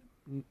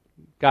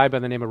guy by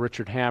the name of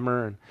Richard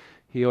Hammer, and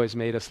he always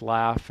made us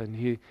laugh. And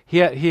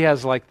he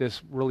has like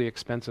this really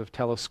expensive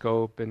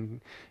telescope,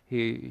 and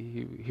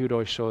he would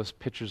always show us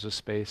pictures of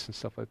space and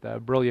stuff like that. A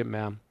brilliant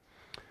man.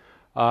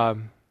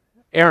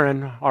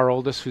 Aaron, our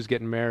oldest, who's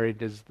getting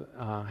married,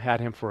 had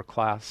him for a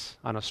class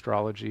on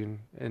astrology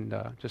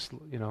and just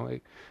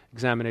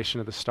examination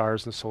of the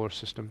stars in the solar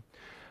system.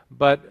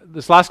 But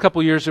this last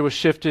couple of years, it was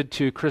shifted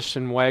to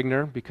Kristen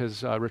Wagner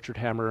because Richard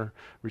Hammer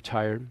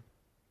retired,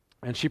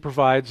 and she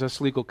provides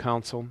us legal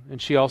counsel, and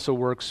she also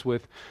works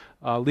with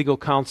legal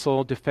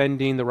counsel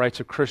defending the rights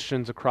of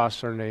Christians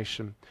across our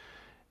nation.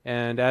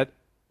 And at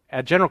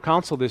General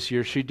Council this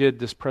year, she did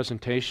this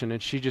presentation,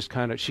 and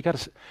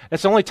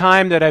it's the only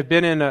time that I've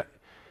been in a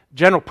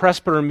General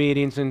Presbyter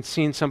meetings and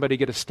seen somebody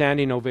get a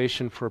standing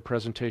ovation for a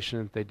presentation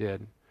that they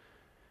did.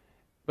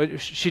 But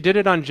she did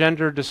it on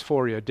gender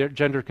dysphoria,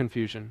 gender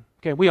confusion.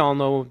 Okay, we all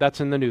know that's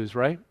in the news,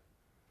 right?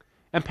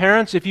 And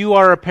parents, if you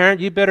are a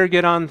parent, you better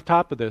get on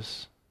top of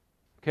this,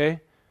 okay?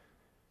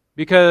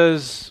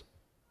 Because,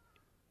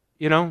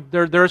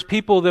 there's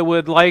people that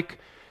would like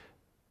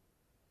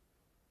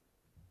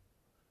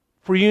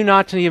for you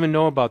not to even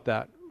know about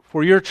that,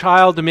 for your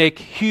child to make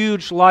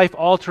huge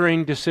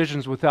life-altering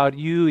decisions without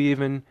you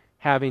even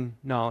having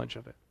knowledge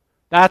of it.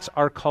 That's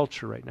our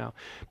culture right now.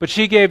 But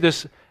she gave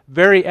this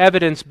very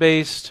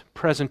evidence-based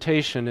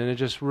presentation, and it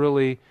just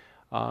really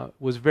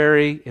was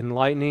very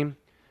enlightening.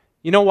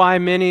 You know why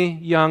many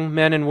young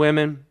men and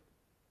women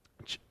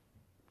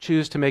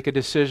choose to make a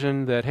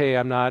decision that, hey,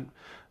 I'm not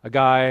a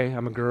guy,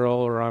 I'm a girl,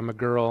 or I'm a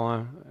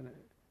girl?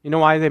 You know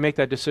why they make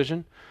that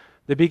decision?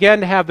 They begin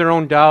to have their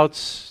own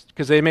doubts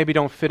because they maybe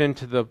don't fit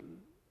into the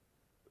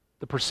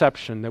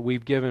perception that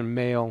we've given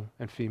male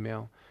and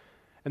female.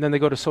 And then they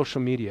go to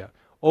social media.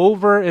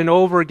 Over and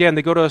over again,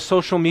 they go to a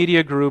social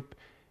media group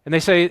and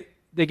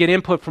they get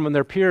input from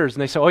their peers,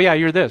 and they say, oh yeah,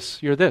 you're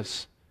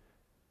this.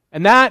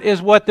 And that is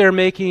what they're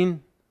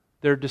making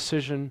their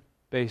decision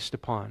based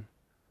upon.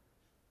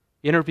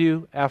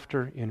 Interview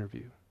after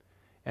interview.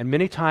 And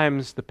many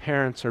times the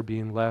parents are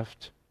being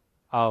left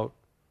out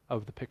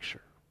of the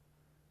picture.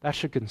 That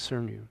should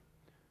concern you.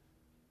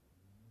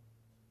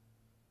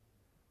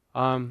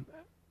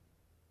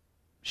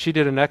 She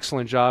did an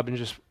excellent job in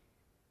just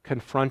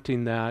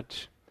confronting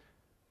that.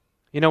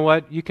 You know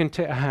what?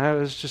 I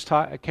was just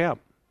taught at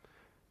camp,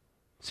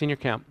 senior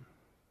camp,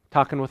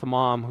 talking with a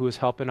mom who was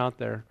helping out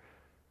there.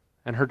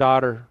 And her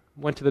daughter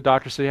Went to the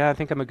doctor, said, yeah, I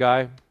think I'm a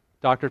guy.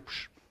 Doctor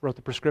wrote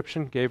the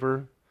prescription, gave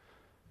her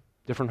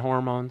different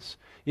hormones.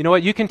 You know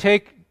what? You can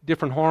take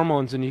different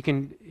hormones and you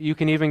can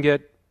even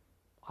get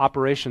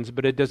operations,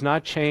 but it does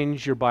not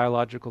change your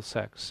biological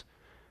sex.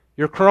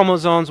 Your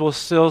chromosomes will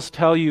still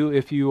tell you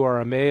if you are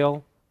a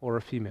male or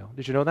a female.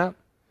 Did you know that?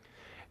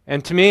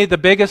 And to me, the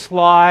biggest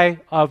lie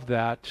of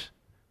that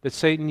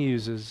Satan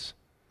uses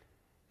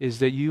is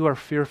that you are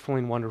fearfully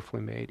and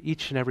wonderfully made,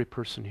 each and every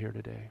person here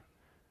today.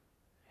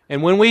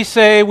 And when we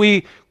say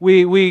we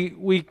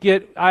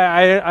get,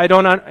 I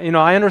don't, you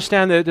know, I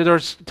understand that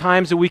there's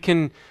times that we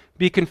can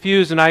be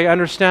confused, and I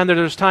understand that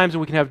there's times that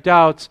we can have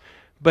doubts,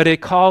 but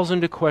it calls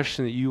into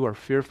question that you are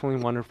fearfully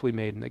and wonderfully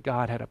made, and that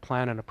God had a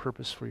plan and a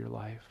purpose for your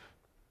life.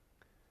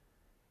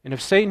 And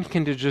if Satan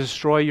can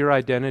destroy your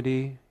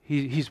identity,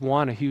 he's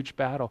won a huge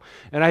battle.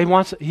 And he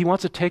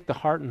wants to take the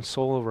heart and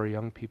soul of our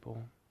young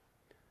people.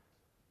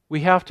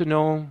 We have to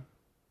know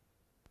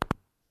what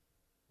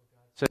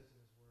God says in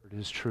His Word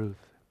is truth.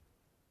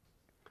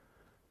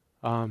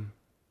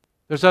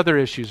 There's other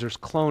issues. There's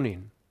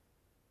cloning.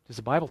 Does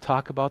the Bible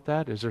talk about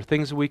that? Is there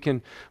things we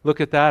can look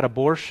at that?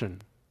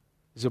 Abortion.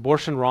 Is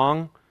abortion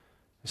wrong?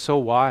 So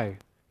why?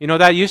 You know,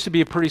 that used to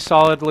be a pretty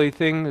solidly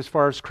thing as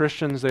far as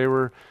Christians. They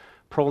were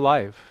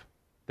pro-life.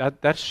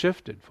 That's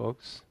shifted,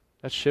 folks.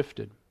 That's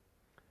shifted.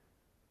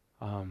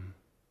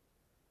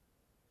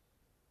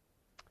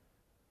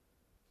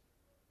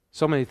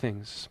 So many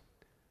things.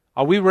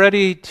 Are we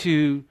ready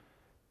to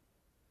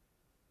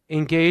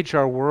engage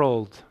our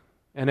world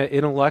at an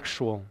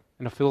intellectual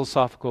and a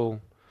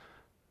philosophical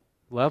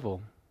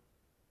level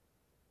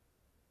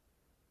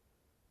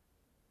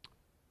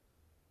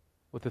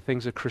with the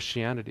things of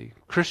Christianity?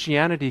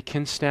 Christianity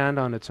can stand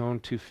on its own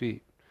 2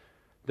 feet.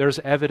 There's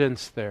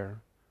evidence there.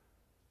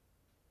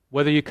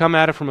 Whether you come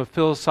at it from a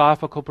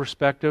philosophical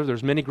perspective,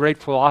 there's many great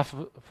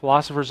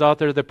philosophers out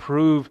there that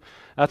prove,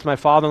 that's my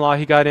father-in-law,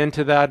 he got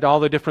into that, all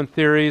the different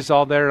theories,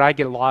 all there, and I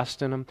get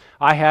lost in them.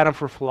 I had him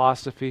for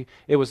philosophy.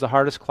 It was the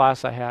hardest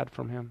class I had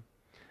from him.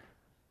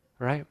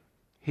 Right?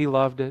 He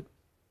loved it.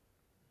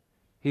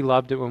 He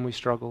loved it when we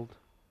struggled.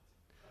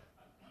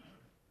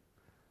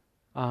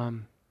 Are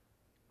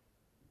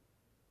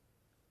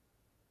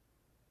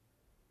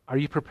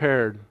you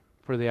prepared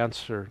for the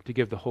answer to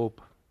give the hope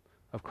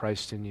of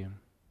Christ in you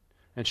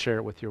and share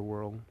it with your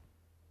world?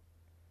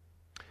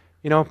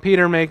 You know,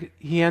 Peter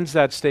he ends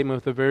that statement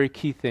with a very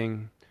key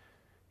thing.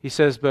 He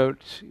says, but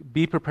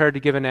be prepared to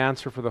give an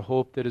answer for the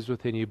hope that is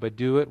within you, but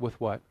do it with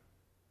what?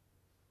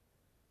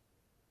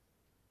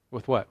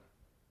 With what?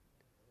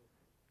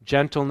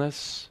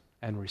 Gentleness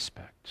and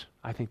respect.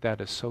 I think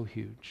that is so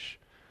huge.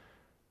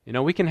 You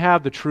know, we can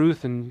have the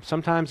truth, and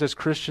sometimes as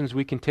Christians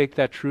we can take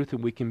that truth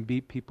and we can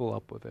beat people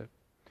up with it.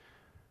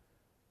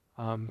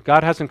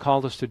 God hasn't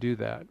called us to do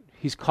that.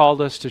 He's called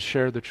us to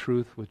share the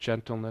truth with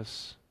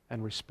gentleness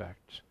and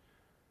respect.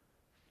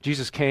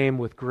 Jesus came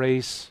with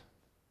grace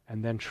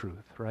and then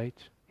truth, right?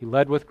 He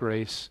led with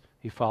grace.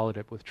 He followed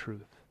it with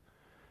truth.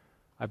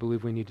 I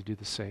believe we need to do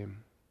the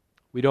same.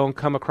 We don't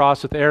come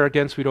across with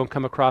arrogance. We don't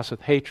come across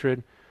with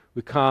hatred.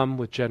 We come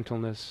with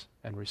gentleness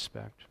and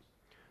respect.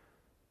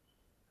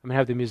 I'm going to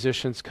have the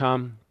musicians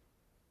come.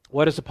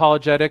 What is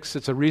apologetics?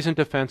 It's a reasoned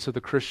defense of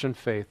the Christian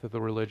faith, of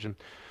the religion.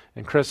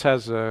 And Chris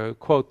has a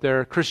quote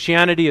there.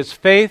 Christianity is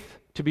faith,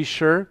 to be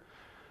sure,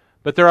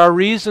 but there are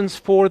reasons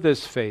for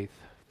this faith.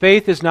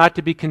 Faith is not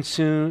to be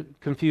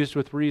confused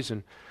with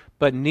reason,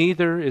 but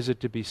neither is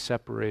it to be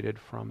separated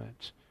from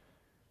it.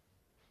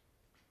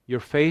 Your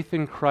faith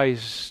in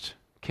Christ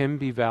can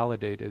be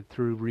validated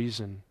through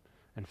reason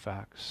and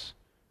facts.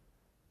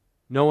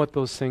 Know what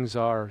those things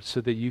are so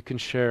that you can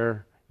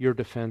share your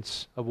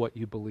defense of what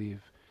you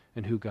believe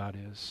and who God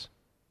is.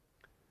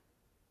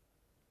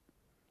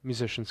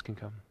 Musicians can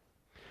come.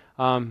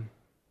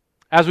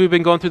 As we've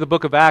been going through the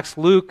book of Acts,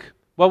 Luke,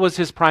 what was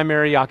his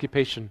primary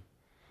occupation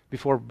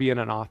before being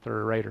an author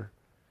or writer?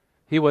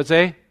 He was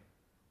I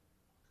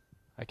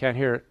can't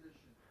hear it.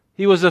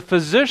 He was a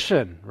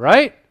physician,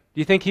 right?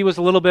 Do you think he was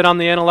a little bit on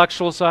the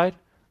intellectual side?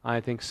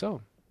 I think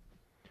so.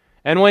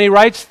 And when he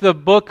writes the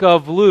book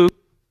of Luke,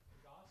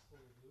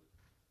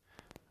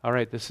 all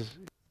right, I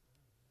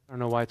don't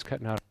know why it's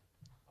cutting out.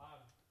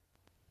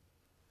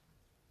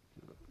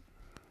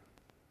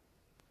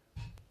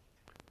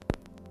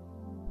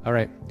 All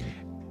right.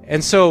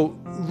 And so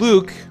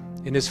Luke,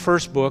 in his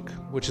first book,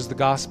 which is the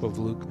Gospel of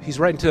Luke, he's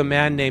writing to a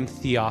man named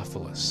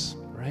Theophilus,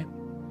 right?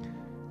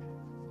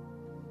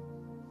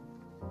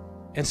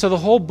 And so the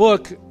whole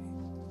book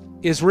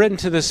is written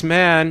to this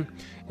man,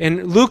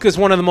 and Luke is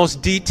one of the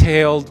most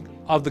detailed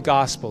of the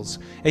Gospels.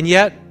 And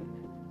yet,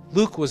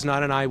 Luke was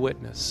not an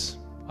eyewitness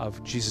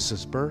of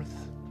Jesus' birth,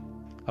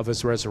 of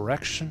his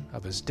resurrection,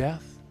 of his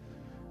death,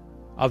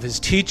 of his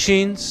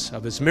teachings,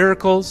 of his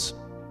miracles.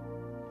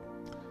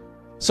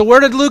 So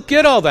where did Luke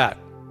get all that?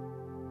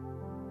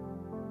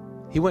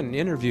 He went and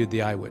interviewed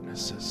the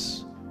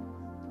eyewitnesses.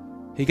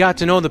 He got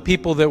to know the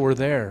people that were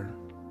there.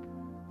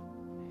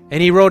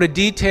 And he wrote a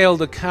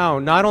detailed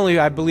account, not only,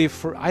 I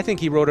think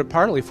he wrote it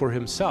partly for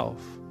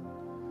himself,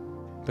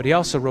 But he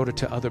also wrote it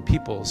to other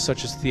people,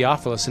 such as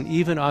Theophilus and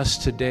even us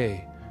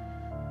today.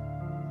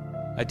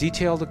 A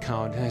detailed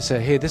account, and I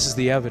said, hey, this is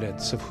the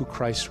evidence of who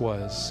Christ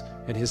was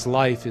and his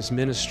life, his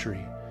ministry.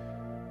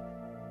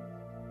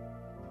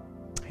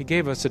 He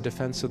gave us a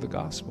defense of the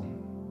gospel.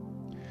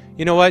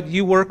 You know what?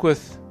 You work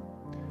with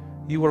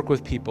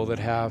people that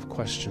have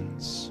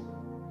questions.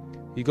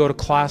 You go to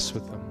class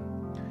with them.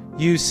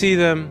 You see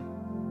them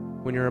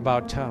when you're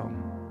about town.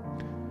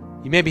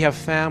 You maybe have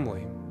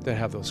family that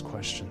have those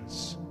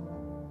questions.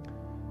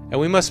 And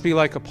we must be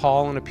like a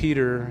Paul and a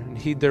Peter and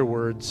heed their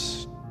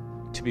words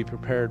to be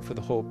prepared for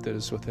the hope that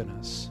is within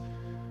us.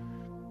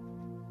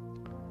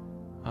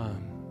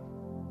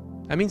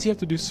 That means you have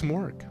to do some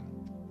work.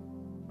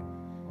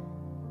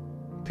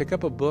 Pick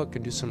up a book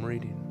and do some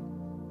reading.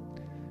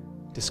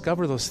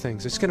 Discover those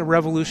things. It's going to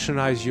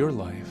revolutionize your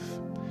life.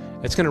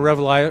 It's going to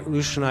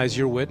revolutionize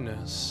your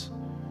witness.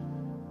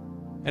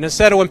 And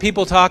instead of when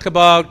people talk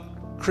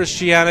about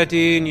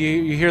Christianity and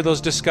you hear those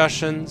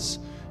discussions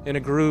in a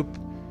group,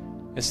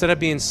 instead of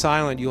being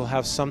silent, you'll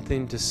have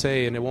something to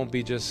say, and it won't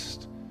be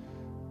just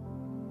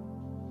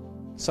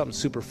something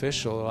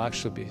superficial. It'll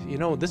actually be,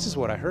 this is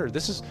what I heard.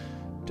 This is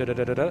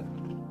da-da-da-da-da.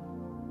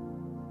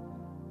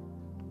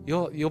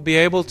 You'll be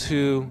able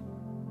to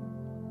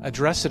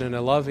address it in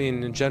a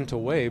loving and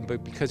gentle way,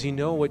 but because you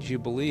know what you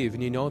believe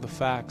and you know the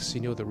facts,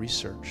 you know the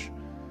research,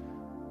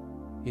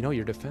 you know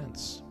your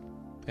defense.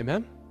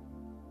 Amen?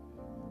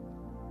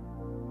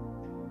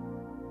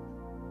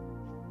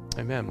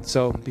 Amen.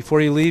 So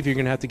before you leave, you're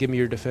going to have to give me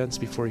your defense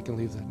before you can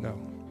leave. No.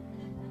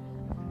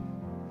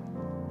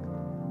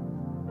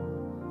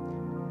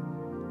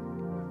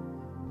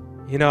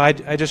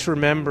 I just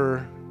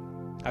remember,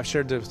 I've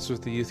shared this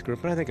with the youth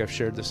group, and I think I've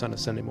shared this on a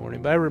Sunday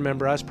morning, but I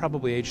remember I was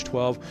probably age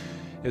 12.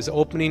 It was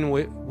opening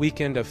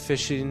weekend of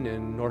fishing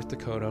in North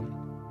Dakota.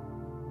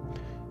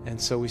 And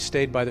so we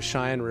stayed by the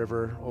Cheyenne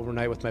River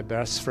overnight with my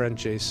best friend,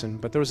 Jason.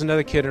 But there was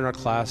another kid in our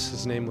class.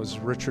 His name was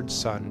Richard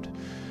Sund.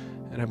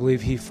 And I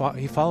believe he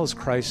follows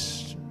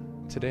Christ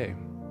today.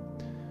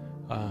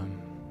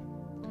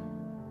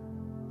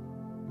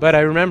 But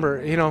I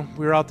remember,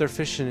 we were out there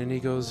fishing, and he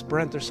goes,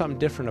 Brent, there's something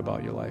different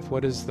about your life.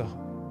 What is the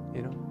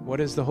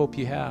hope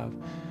you have?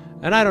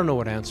 And I don't know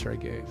what answer I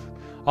gave.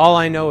 All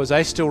I know is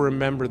I still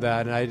remember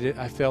that, and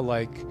I felt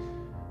like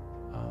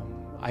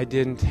I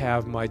didn't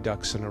have my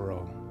ducks in a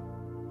row,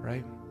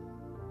 right?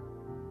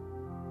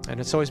 And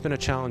it's always been a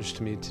challenge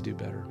to me to do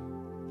better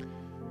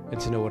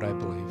and to know what I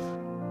believe.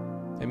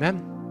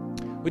 Amen?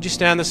 Would you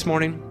stand this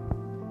morning?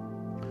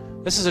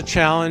 This is a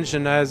challenge,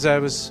 and there's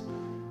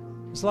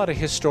a lot of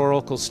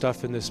historical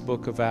stuff in this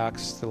book of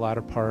Acts, the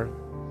latter part.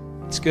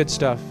 It's good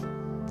stuff.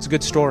 It's a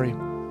good story.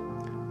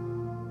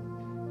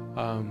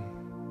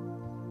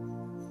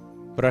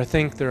 But I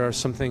think there are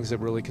some things that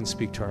really can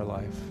speak to our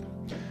life.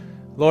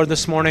 Lord,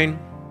 this morning,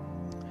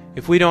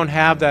 if we don't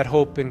have that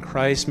hope in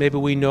Christ, maybe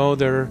we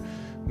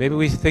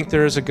think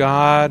there is a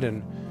God,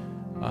 and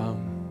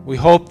we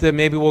hope that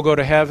maybe we'll go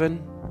to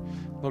heaven.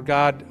 Lord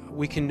God,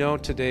 we can know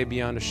today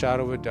beyond a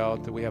shadow of a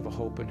doubt that we have a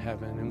hope in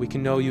heaven, and we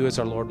can know you as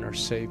our Lord and our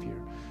Savior.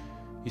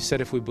 You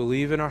said if we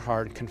believe in our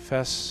heart and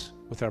confess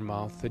with our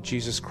mouth that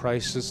Jesus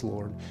Christ is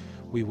Lord,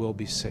 we will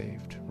be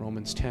saved.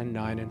 Romans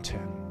 10:9 and 10.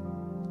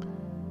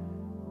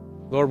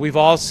 Lord, we've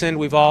all sinned.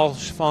 We've all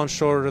fallen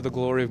short of the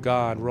glory of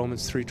God.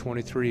 Romans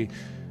 3:23.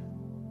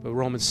 But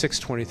Romans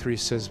 6:23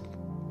 says,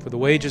 for the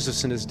wages of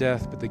sin is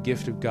death, but the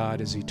gift of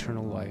God is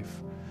eternal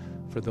life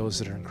for those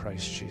that are in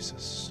Christ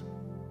Jesus.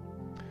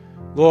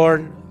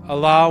 Lord,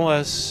 allow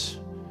us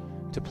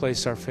to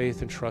place our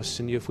faith and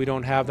trust in you. If we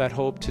don't have that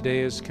hope,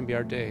 today can be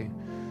our day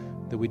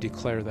that we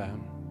declare that.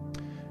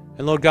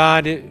 And Lord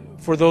God,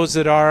 for those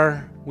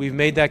that we've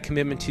made that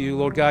commitment to you,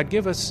 Lord God,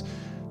 give us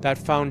that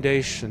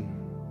foundation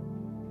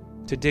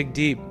to dig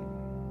deep.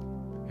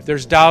 If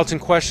there's doubts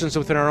and questions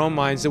within our own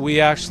minds, that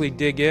we actually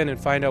dig in and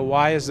find out,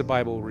 why is the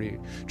Bible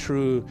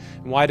true,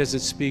 and why does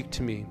it speak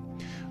to me?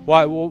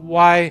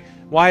 Why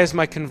is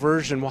my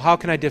conversion? Well, how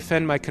can I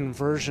defend my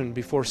conversion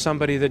before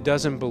somebody that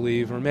doesn't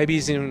believe, or maybe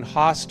is even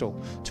hostile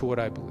to what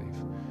I believe?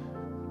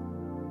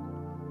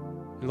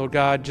 And Lord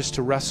God, just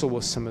to wrestle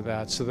with some of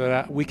that so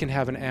that we can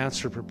have an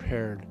answer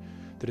prepared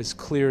that is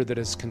clear, that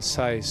is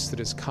concise,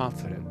 that is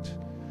confident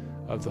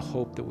of the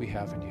hope that we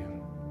have in you.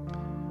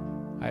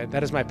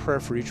 That is my prayer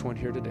for each one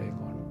here today,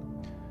 Lord.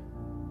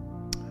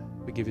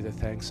 We give you the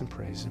thanks and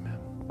praise. Amen.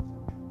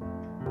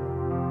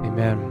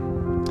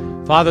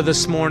 Amen. Father,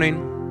 this morning,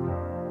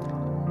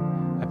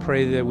 I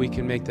pray that we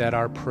can make that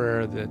our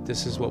prayer, that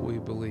this is what we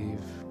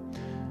believe.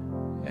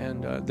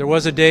 And there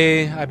was a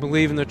day, I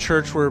believe, in the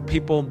church where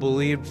people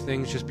believed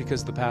things just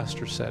because the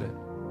pastor said it.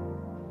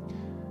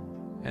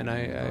 And I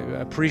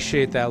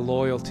appreciate that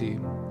loyalty.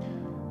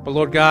 But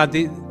Lord God,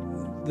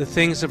 the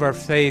things of our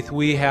faith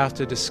we have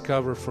to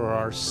discover for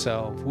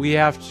ourselves. We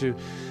have to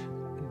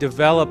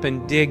develop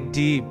and dig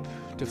deep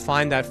to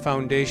find that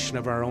foundation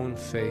of our own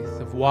faith,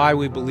 of why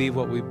we believe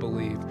what we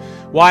believe,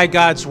 why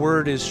God's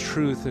word is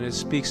truth and it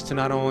speaks to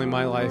not only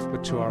my life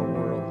but to our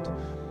world.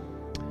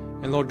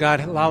 And Lord God,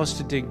 allow us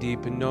to dig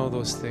deep and know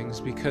those things,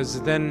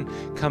 because then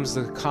comes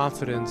the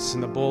confidence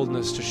and the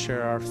boldness to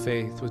share our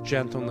faith with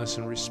gentleness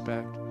and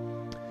respect.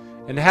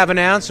 And to have an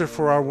answer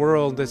for our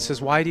world that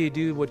says, why do you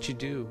do what you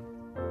do?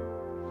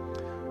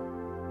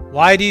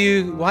 Why do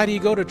you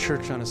go to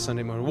church on a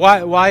Sunday morning?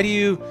 Why do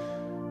you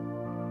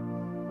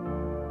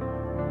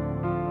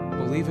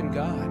believe in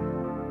God?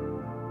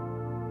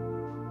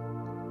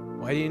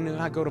 Why do you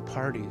not go to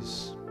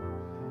parties?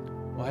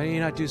 Why do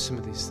you not do some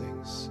of these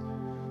things?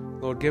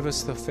 Lord, give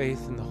us the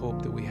faith and the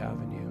hope that we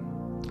have in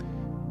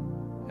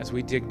you as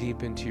we dig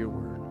deep into your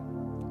word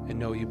and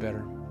know you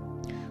better.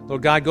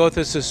 Lord God, go with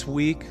us this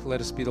week. Let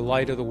us be the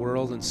light of the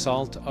world and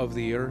salt of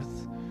the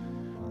earth.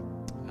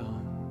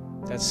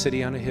 That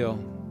city on a hill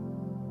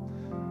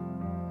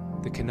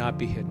that cannot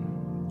be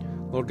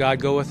hidden. Lord God,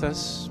 go with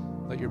us.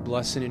 Let your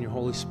blessing and your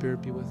Holy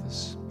Spirit be with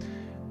us.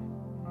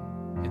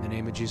 In the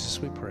name of Jesus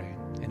we pray.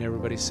 And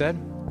everybody said,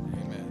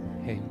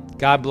 amen. Hey,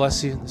 God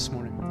bless you this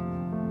morning.